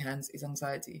that sweaty hands is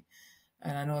anxiety.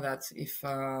 And I know that if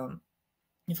I'm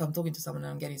talking to someone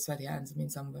and I'm getting sweaty hands, it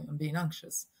means I'm being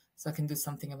anxious. So I can do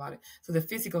something about it. So the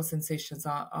physical sensations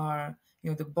are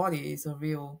the body is a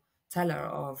real teller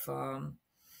of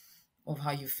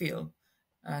how you feel.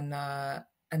 And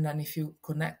then if you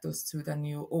connect those two, then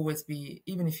you'll always be,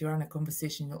 even if you're in a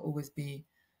conversation, you'll always be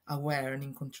aware and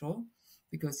in control,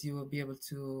 because you will be able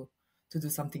to do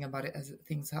something about it as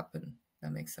things happen.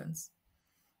 That makes sense.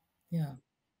 Yeah.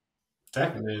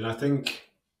 Definitely. And I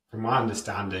think, from my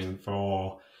understanding,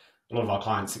 for a lot of our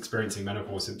clients experiencing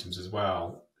menopause symptoms as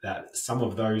well, that some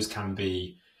of those can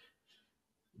be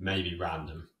maybe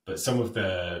random, but some of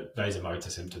the vasomotor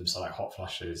symptoms, so like hot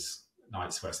flushes,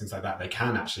 night sweats, things like that, they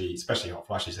can actually, especially hot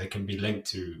flushes, they can be linked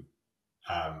to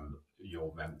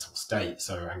your mental state.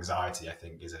 So anxiety, I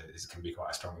think, can be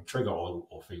quite a strong trigger,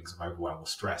 or feelings of overwhelm or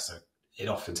stress. So it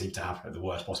often seems to happen at the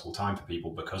worst possible time for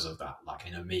people because of that. Like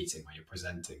in a meeting where you're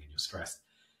presenting and you're stressed,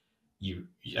 you,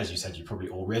 as you said, you probably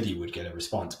already would get a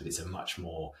response, but it's a much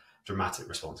more dramatic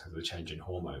response because of the change in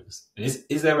hormones. And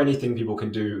is there anything people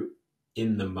can do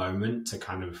in the moment to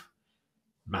kind of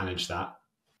manage that?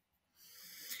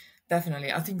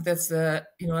 Definitely. I think that's, I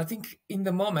think in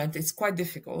the moment it's quite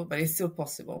difficult, but it's still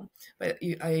possible. But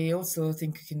I also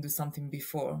think you can do something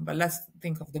before. But let's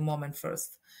think of the moment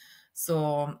first.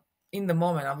 So in the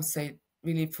moment, I would say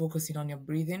really focusing on your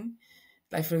breathing.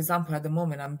 Like, for example, at the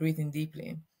moment, I'm breathing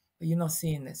deeply, but you're not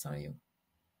seeing this, are you?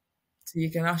 So you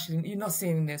can actually, you're not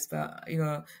seeing this, but,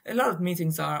 a lot of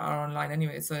meetings are online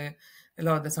anyway. So a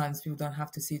lot of the times people don't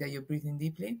have to see that you're breathing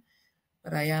deeply.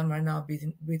 But I am right now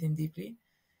breathing deeply.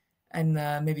 And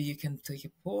maybe you can take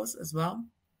a pause as well.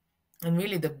 And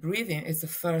really, the breathing is the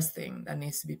first thing that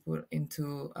needs to be put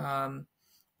into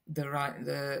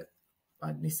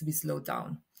needs to be slowed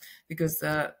down, because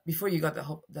before you got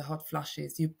the hot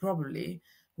flushes, you probably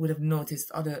would have noticed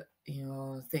other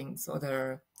things,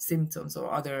 other symptoms,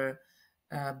 or other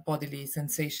bodily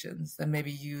sensations that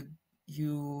maybe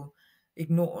you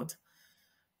ignored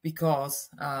because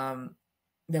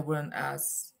they weren't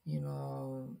as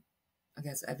I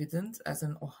guess evident as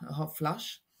a hot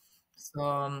flush,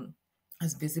 so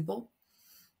as visible.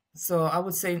 So I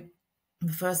would say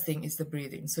the first thing is the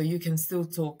breathing. So you can still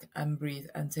talk and breathe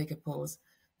and take a pause,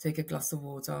 take a glass of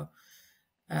water,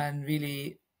 and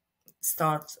really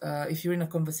start. If you're in a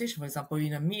conversation, for example,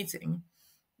 in a meeting,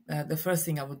 the first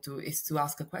thing I would do is to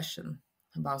ask a question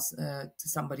about to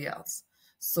somebody else,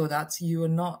 so that you are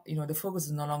not, the focus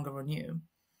is no longer on you.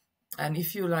 And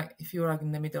if you're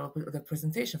in the middle of the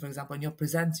presentation, for example, and you're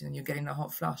presenting and you're getting a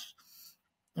hot flush,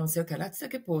 I would say, okay, let's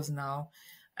take a pause now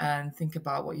and think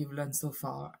about what you've learned so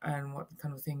far and what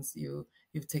kind of things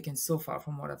you've taken so far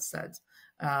from what I've said.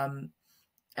 And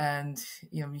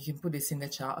you can put this in the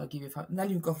chat. I'll give you 5. Now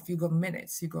you've got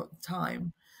minutes, you've got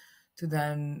time to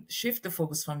then shift the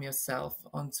focus from yourself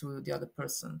onto the other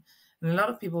person. And a lot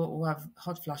of people who have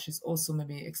hot flashes also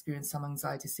maybe experience some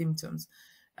anxiety symptoms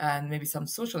and maybe some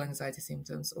social anxiety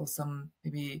symptoms or some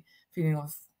maybe feeling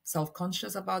of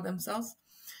self-conscious about themselves.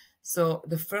 So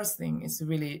the first thing is to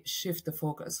really shift the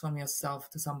focus from yourself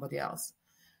to somebody else.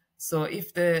 So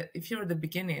if you're at the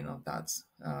beginning of that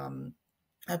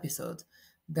episode,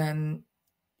 then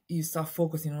you start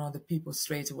focusing on other people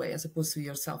straight away as opposed to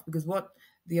yourself. Because what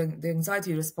the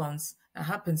anxiety response that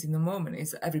happens in the moment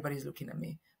is everybody's looking at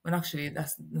me. When actually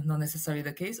that's not necessarily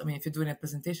the case. I mean, if you're doing a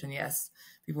presentation, yes,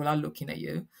 people are looking at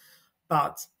you.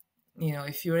 But,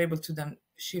 if you're able to then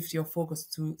shift your focus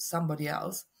to somebody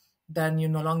else, then you're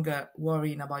no longer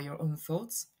worrying about your own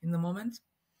thoughts in the moment.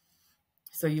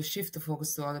 So you shift the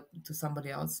focus to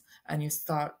somebody else, and you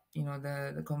start,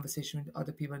 the conversation with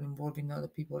other people and involving other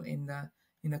people in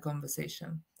the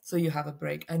conversation. So you have a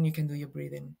break, and you can do your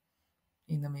breathing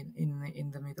in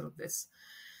the middle of this.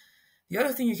 The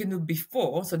other thing you can do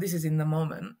before, so this is in the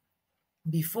moment,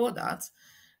 before that,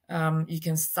 you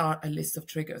can start a list of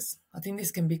triggers. I think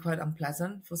this can be quite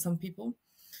unpleasant for some people,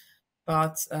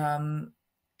 but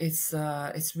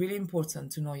it's really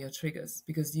important to know your triggers,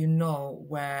 because you know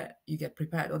where you get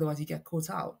prepared. Otherwise, you get caught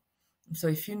out. So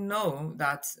if you know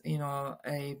that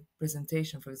a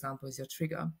presentation, for example, is your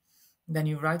trigger, then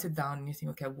you write it down and you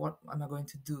think, okay, what am I going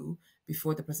to do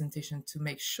before the presentation to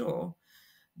make sure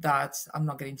that I'm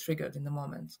not getting triggered in the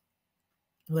moment?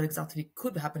 What exactly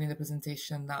could happen in the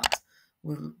presentation that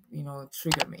will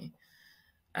trigger me?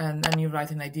 And then you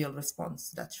write an ideal response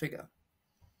to that trigger.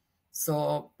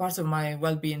 So part of my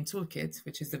well-being toolkit,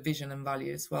 which is the vision and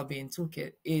values well-being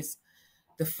toolkit, is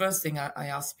the first thing I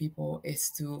ask people is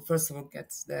to first of all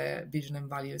get their vision and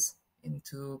values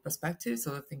into perspective.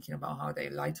 So thinking about how they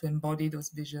like to embody those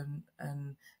vision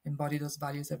and embody those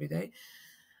values every day.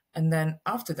 And then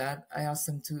after that, I ask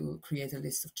them to create a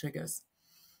list of triggers,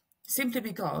 simply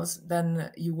because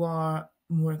then you are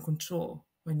more in control.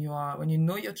 When you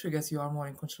know your triggers, you are more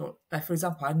in control. Like, for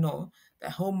example, I know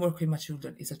that homework with my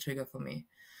children is a trigger for me.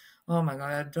 Oh my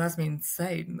God, that drives me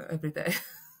insane every day.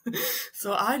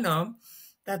 So I know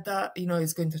that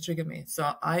is going to trigger me.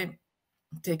 So I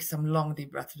take some long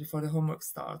deep breaths before the homework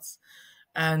starts,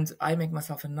 and I make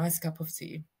myself a nice cup of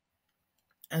tea,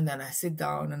 and then I sit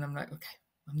down and I'm like, okay,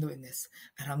 I'm doing this,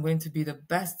 and I'm going to be the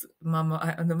best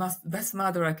mama and the best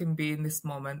mother I can be in this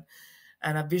moment.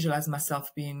 And I visualize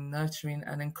myself being nurturing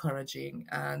and encouraging,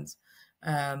 and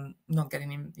not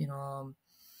getting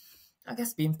I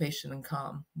guess being patient and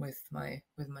calm with my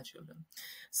children.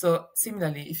 So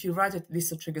similarly, if you write a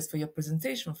list of triggers for your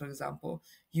presentation, for example,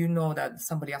 you know that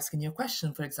somebody asking you a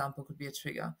question, for example, could be a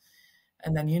trigger.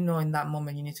 And then in that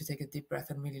moment you need to take a deep breath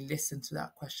and really listen to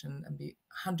that question and be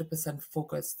 100%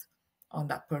 focused on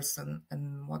that person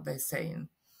and what they're saying,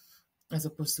 as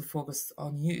opposed to focused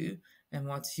on you and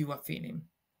what you are feeling.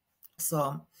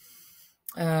 So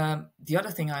the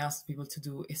other thing I ask people to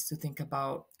do is to think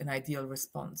about an ideal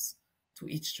response to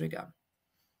each trigger.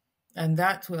 And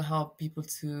that will help people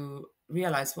to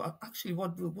realize, well, actually,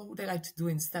 what would they like to do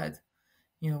instead?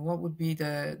 What would be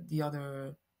the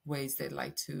other ways they'd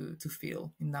like to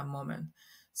feel in that moment?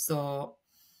 So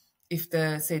if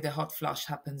say the hot flush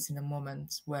happens in a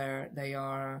moment where they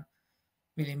are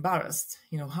really embarrassed,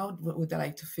 what would they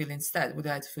like to feel instead? Would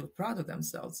they like to feel proud of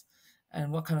themselves?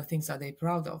 And what kind of things are they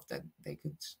proud of that they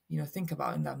could, think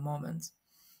about in that moment?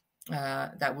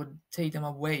 That would take them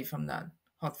away from that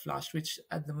hot flush, which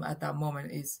at that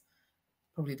moment is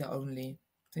probably the only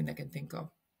thing I can think of.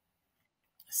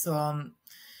 So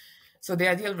the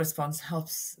ideal response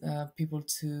helps people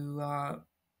to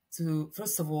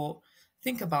first of all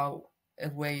think about a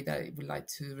way that they would like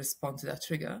to respond to that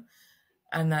trigger,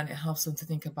 and then it helps them to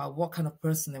think about what kind of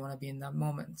person they want to be in that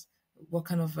moment, what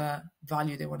kind of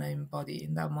value they want to embody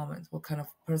in that moment, what kind of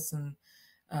personal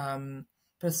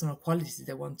qualities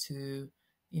they want to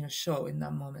show in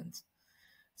that moment,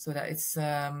 so that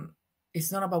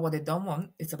it's not about what they don't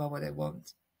want, it's about what they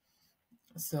want.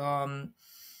 So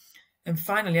and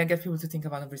finally, I get people to think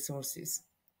about the resources.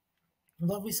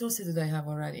 What resources do they have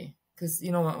already? Because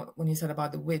when you said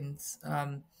about the wins,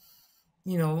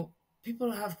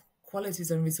 people have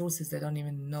qualities and resources they don't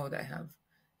even know they have.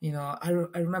 I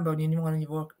remember when you want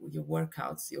your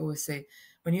workouts, you always say,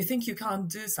 when you think you can't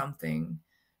do something,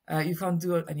 you can't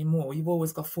do it anymore, you've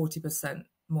always got 40%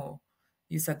 more.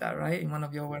 You said that, right, in one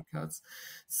of your workouts.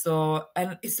 So,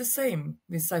 and it's the same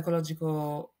with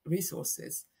psychological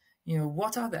resources.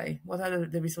 What are they? What are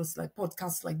the resources? Like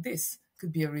podcasts like this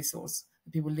could be a resource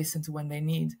that people listen to when they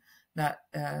need that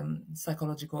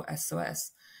psychological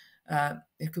SOS.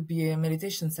 It could be a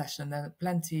meditation session. There are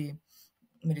plenty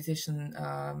meditation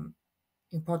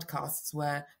in podcasts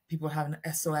where people have an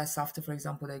SOS after, for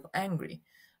example, they got angry,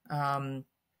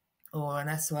 or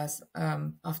an SOS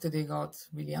after they got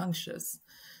really anxious.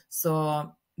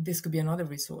 So this could be another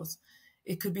resource.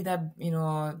 It could be that,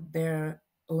 their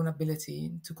own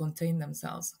ability to contain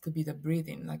themselves. It could be the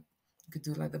breathing, like you could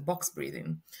do like the box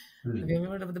breathing. Have you ever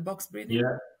heard of the box breathing?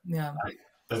 Yeah. Yeah.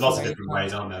 There's So lots of where you different count.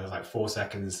 ways, aren't there? There's like 4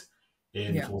 seconds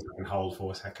in, Yeah. 4 second hold,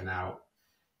 4 second out,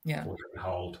 Yeah. 4 second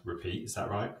hold, repeat. Is that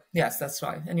right? Yes, that's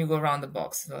right. And you go around the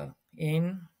box. So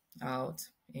in, out,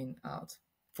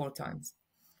 4 times.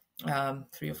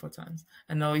 3 or 4 times.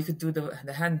 And now you could do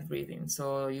the hand breathing.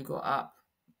 So you go up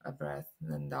a breath,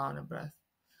 and then down a breath,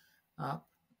 up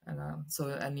and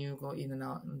and you go in and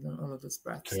out, and then all of those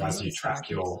breaths. So as you track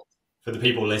for the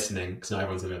people listening, because not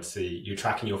everyone's going to be able to see, you're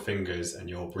tracking your fingers and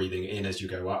you're breathing in as you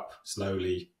go up,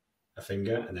 slowly a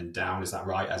finger, and then down. Is that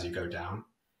right? As you go down?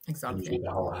 Exactly. And you do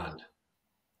the whole hand.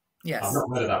 Yes. I've not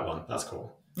heard of that one. That's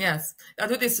cool. Yes, I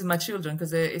do this with my children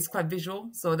because it's quite visual,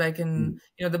 so they can,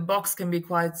 the box can be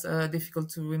quite difficult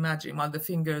to imagine, while the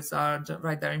fingers are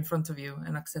right there in front of you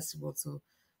and accessible to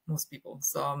most people.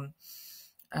 So,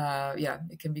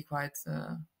 it can be quite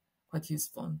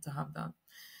useful to have that.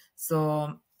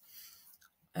 So,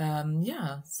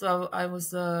 so I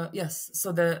was, yes,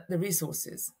 so the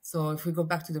resources. So if we go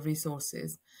back to the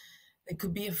resources, it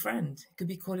could be a friend, it could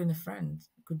be calling a friend,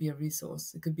 it could be a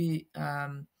resource, it could be,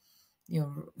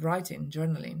 writing,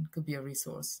 journaling could be a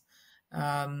resource.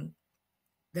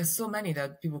 There's so many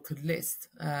that people could list.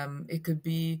 It could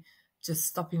be just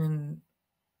stopping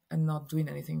and not doing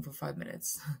anything for 5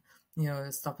 minutes.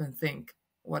 Stop and think,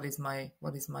 what is my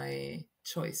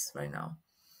choice right now?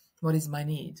 What is my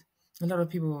need? A lot of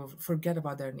people forget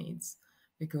about their needs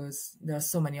because there are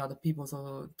so many other people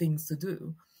or things to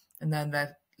do, and then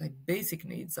that like basic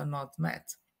needs are not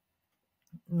met.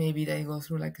 Maybe they go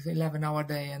through like an 11-hour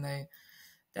day and they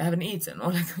haven't eaten,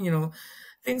 or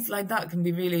things like that can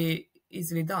be really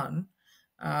easily done.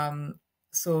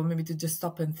 So maybe to just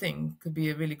stop and think could be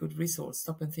a really good resource.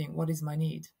 Stop and think, what is my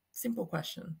need? Simple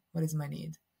question. What is my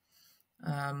need?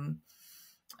 I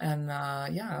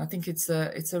think it's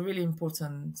a really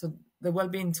important. So the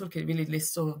Wellbeing Toolkit really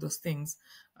lists all of those things.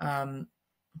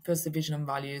 First, the vision and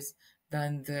values,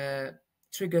 then the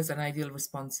triggers and ideal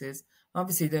responses.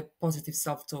 Obviously, the positive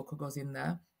self-talk goes in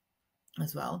there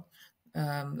as well,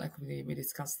 like we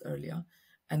discussed earlier.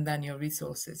 And then your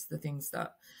resources, the things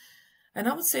that. And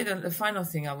I would say that the final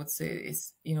thing I would say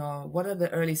is, what are the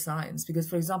early signs? Because,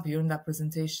 for example, you're in that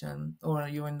presentation or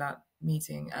you're in that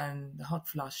meeting and the hot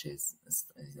flashes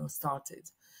started.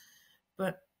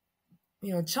 But,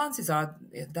 chances are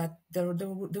that there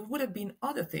would have been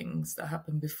other things that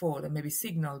happened before that maybe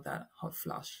signaled that hot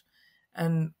flash.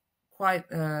 And quite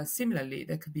similarly,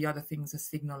 there could be other things that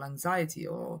signal anxiety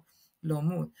or low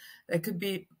mood. There could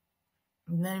be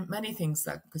many things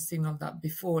that could signal that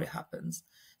before it happens.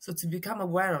 So to become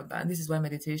aware of that, and this is why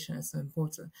meditation is so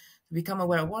important, to become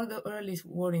aware of what are the early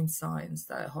warning signs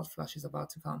that a hot flash is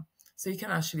about to come. So you can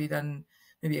actually then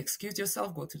maybe excuse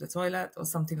yourself, go to the toilet or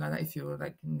something like that if you're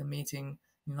like in the meeting,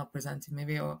 you're not presenting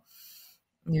maybe, or,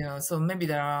 so maybe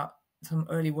there are some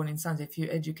early warning signs. If you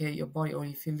educate your body or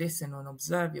if you listen and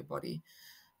observe your body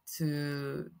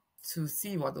to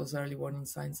see what those early warning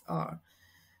signs are,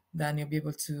 then you'll be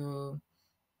able to,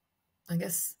 I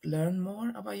guess, learn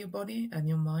more about your body and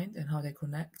your mind and how they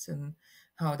connect and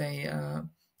how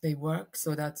they work,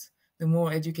 so that the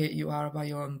more educated you are about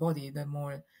your own body, the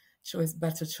more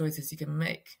better choices you can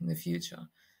make in the future.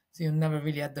 So you're never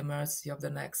really at the mercy of the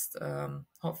next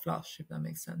hot flush, if that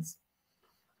makes sense.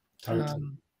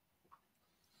 Totally.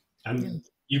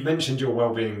 You mentioned your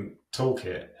wellbeing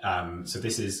toolkit. So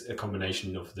this is a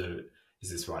combination of the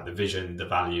vision, the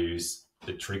values,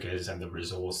 the triggers, and the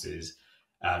resources.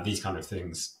 These kind of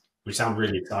things, which sound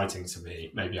really exciting to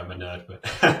me. Maybe I'm a nerd, but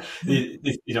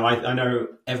I know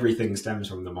everything stems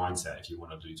from the mindset. If you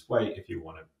want to lose weight, if you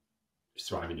want to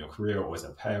thrive in your career or as a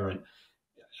parent,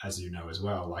 as you know as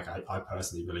well, like I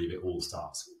personally believe it all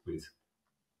starts with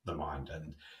the mind,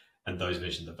 and those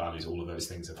visions, the values, all of those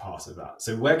things are part of that.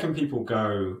 So where can people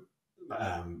go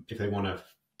if they want to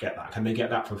get that? Can they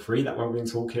get that for free, that wellbeing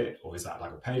toolkit, or is that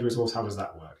like a paid resource? How does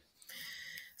that work?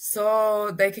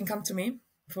 So they can come to me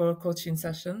for a coaching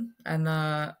session and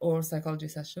or psychology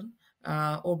session,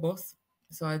 or both.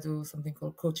 So I do something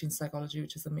called coaching psychology,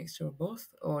 which is a mixture of both,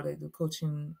 or they do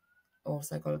coaching or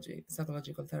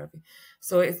psychological therapy.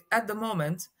 So it's, at the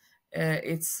moment,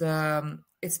 it's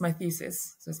my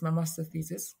thesis. So it's my master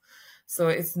thesis. So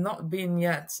it's not been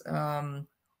yet,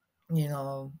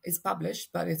 it's published,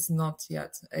 but it's not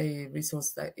yet a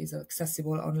resource that is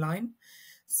accessible online.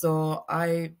 So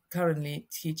I currently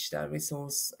teach that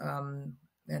resource and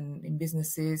in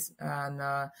businesses, and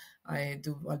I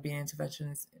do well-being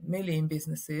interventions mainly in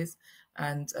businesses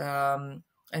and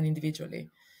individually,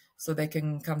 so they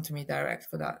can come to me direct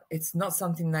for that. It's not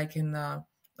something they can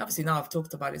obviously now I've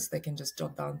talked about it, so they can just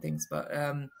jot down things, but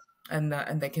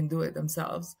and they can do it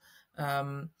themselves.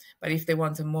 But if they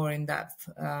want a more in-depth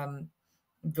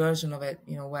version of it,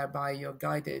 whereby you're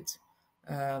guided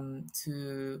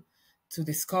to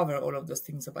discover all of those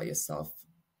things about yourself,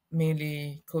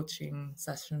 mainly coaching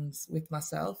sessions with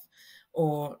myself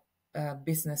or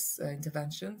business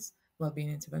interventions, well-being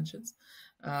interventions.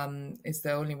 It's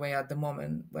the only way at the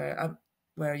moment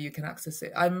where you can access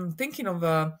it. I'm thinking of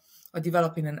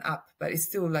developing an app, but it's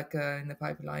still like in the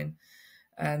pipeline.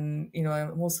 And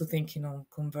I'm also thinking on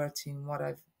converting what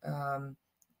I've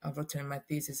written in my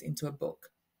thesis into a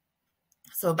book.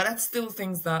 So, but that's still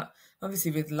things that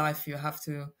obviously with life you have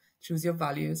to choose your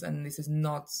values, and this is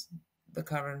not the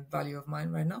current value of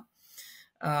mine right now.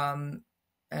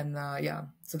 Yeah,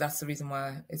 so that's the reason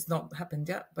why it's not happened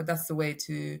yet, but that's the way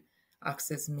to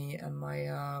access me and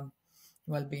my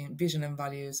well-being, vision and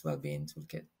values well-being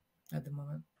toolkit at the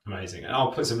moment. Amazing. And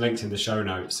I'll put some links in the show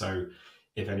notes, so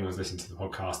if anyone's listening to the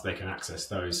podcast, they can access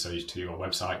those, so to your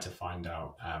website to find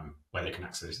out where they can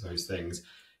access those things.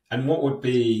 And what would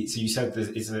be, so you said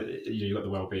you got the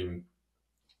well-being,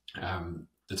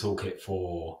 the toolkit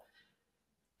for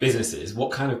businesses.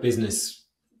 What kind of business,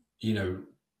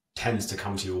 tends to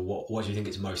come to you, or what do you think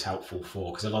it's most helpful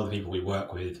for? Because a lot of the people we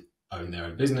work with own their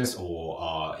own business or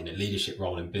are in a leadership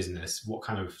role in business. What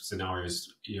kind of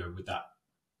scenarios, would that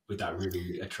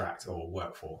really attract or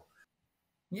work for?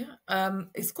 Yeah,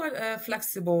 it's quite a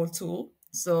flexible tool,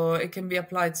 so it can be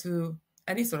applied to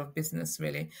any sort of business,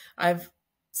 really. I've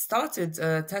started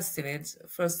testing it,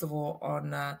 first of all,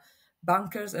 on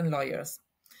bankers and lawyers,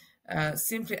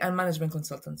 simply, and management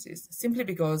consultancies, simply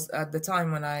because at the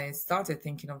time when I started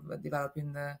thinking of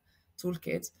developing the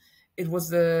toolkit, it was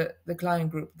the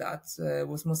client group that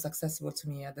was most accessible to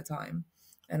me at the time.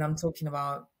 And I'm talking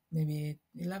about maybe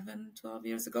 11, 12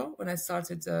 years ago when I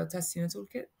started testing a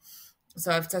toolkit. So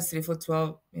I've tested it for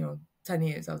 10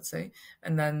 years, I would say.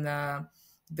 And then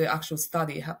the actual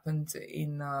study happened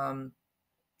in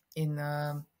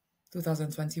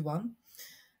 2021.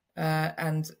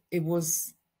 And it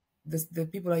was the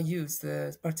people I used,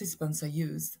 the participants I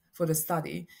used for the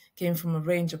study came from a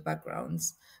range of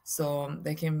backgrounds. So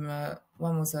they came,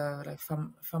 one was a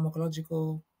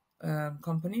pharmacological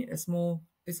company, a small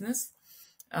business.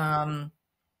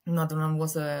 Another one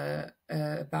was a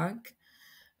bank.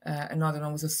 Another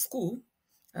one was a school,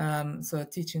 so a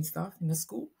teaching staff in a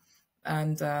school,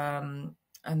 and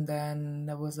then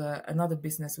there was another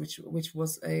business which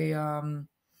was a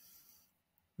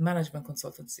management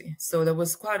consultancy. So there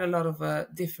was quite a lot of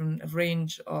different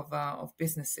range of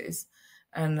businesses,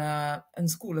 and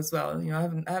school as well. I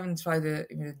haven't tried the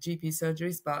GP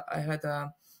surgeries, but I had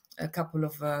a couple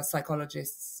of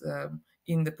psychologists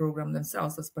in the program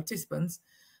themselves as participants,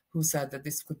 who said that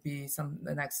this could be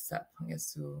the next step, I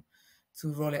guess, to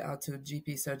roll it out to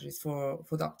GP surgeries for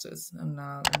doctors and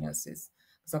nurses.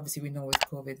 Because obviously we know with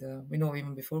COVID, we know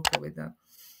even before COVID,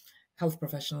 health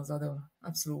professionals are the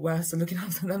absolute worst at looking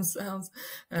after themselves.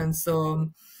 And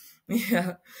so,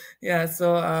 so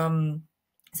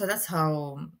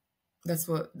that's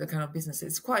what the kind of business is.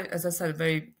 It's quite, as I said, a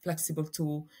very flexible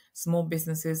tool. Small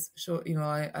businesses, sure.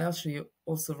 I actually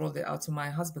also rolled it out to my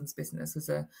husband's business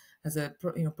as a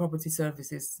property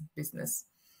services business.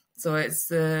 So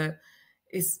it's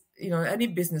any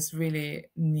business really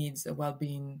needs a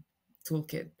well-being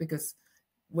toolkit, because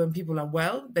when people are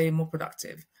well, they're more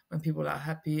productive. When people are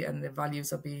happy and their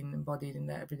values are being embodied in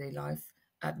their everyday life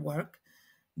at work,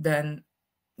 then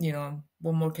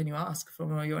what more can you ask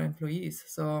from your employees?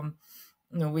 So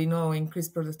we know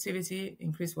increased productivity,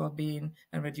 increased well-being,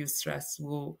 and reduced stress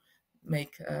will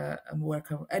make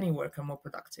any worker more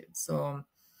productive, so,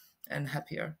 and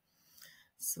happier.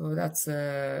 So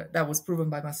that was proven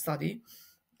by my study,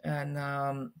 and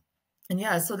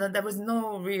yeah, so that there was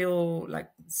no real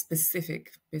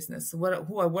specific business.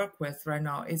 Who I work with right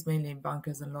now is mainly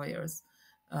bankers and lawyers,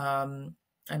 and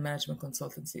management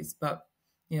consultancies. But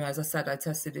as I said, I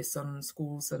tested this on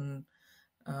schools and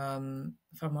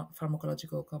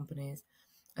pharmacological companies,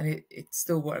 and it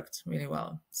still worked really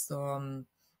well. So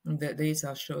the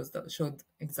data showed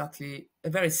exactly a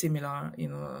very similar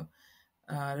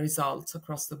results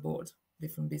across the board,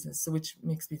 different business. So which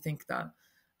makes me think that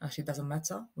actually it doesn't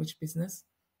matter which business.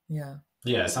 Yeah,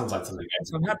 it sounds like something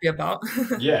I'm happy about.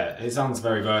 Yeah, it sounds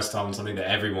very versatile and something that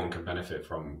everyone can benefit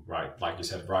from, right? Like you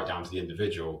said, right down to the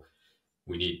individual.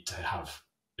 We need to have,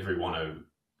 if we want to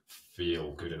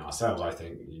feel good in ourselves, I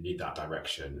think you need that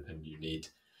direction, and you need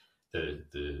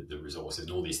the resources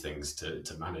and all these things to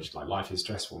manage. Like, life is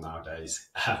stressful nowadays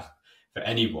for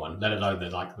anyone, let alone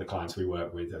the clients we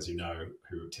work with, as you know,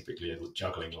 who typically are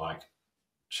juggling like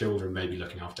children, maybe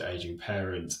looking after aging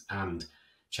parents, and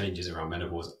changes around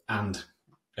menopause and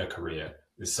a career.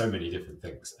 There's so many different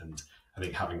things, and I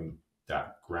think having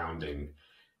that grounding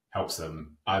helps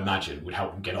them, I imagine, would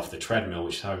help them get off the treadmill,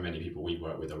 which so many people we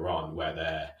work with are on, where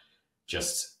they're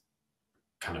just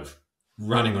kind of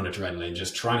running on adrenaline,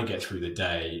 just trying to get through the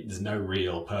day. There's no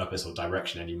real purpose or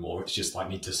direction anymore. It's just like,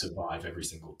 need to survive every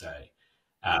single day.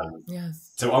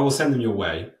 Yes. So I will send them your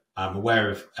way. I'm aware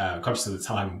of, conscious of the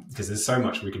time, because there's so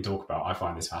much we can talk about. I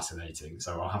find this fascinating.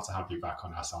 So I'll have to have you back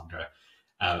on, Alessandra,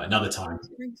 another time.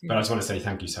 Thank you. But I just want to say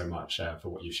thank you so much for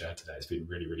what you've shared today. It's been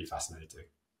really, really fascinating.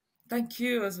 Thank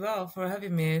you as well for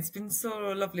having me. It's been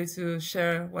so lovely to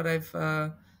share what I've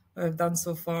done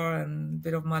so far, and a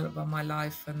bit of my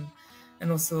life,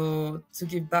 and also to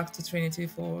give back to Trinity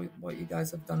for what you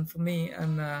guys have done for me.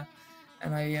 And I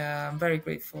am very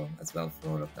grateful as well for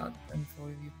all of that, and for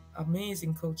you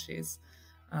amazing coaches.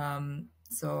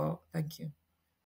 So thank you.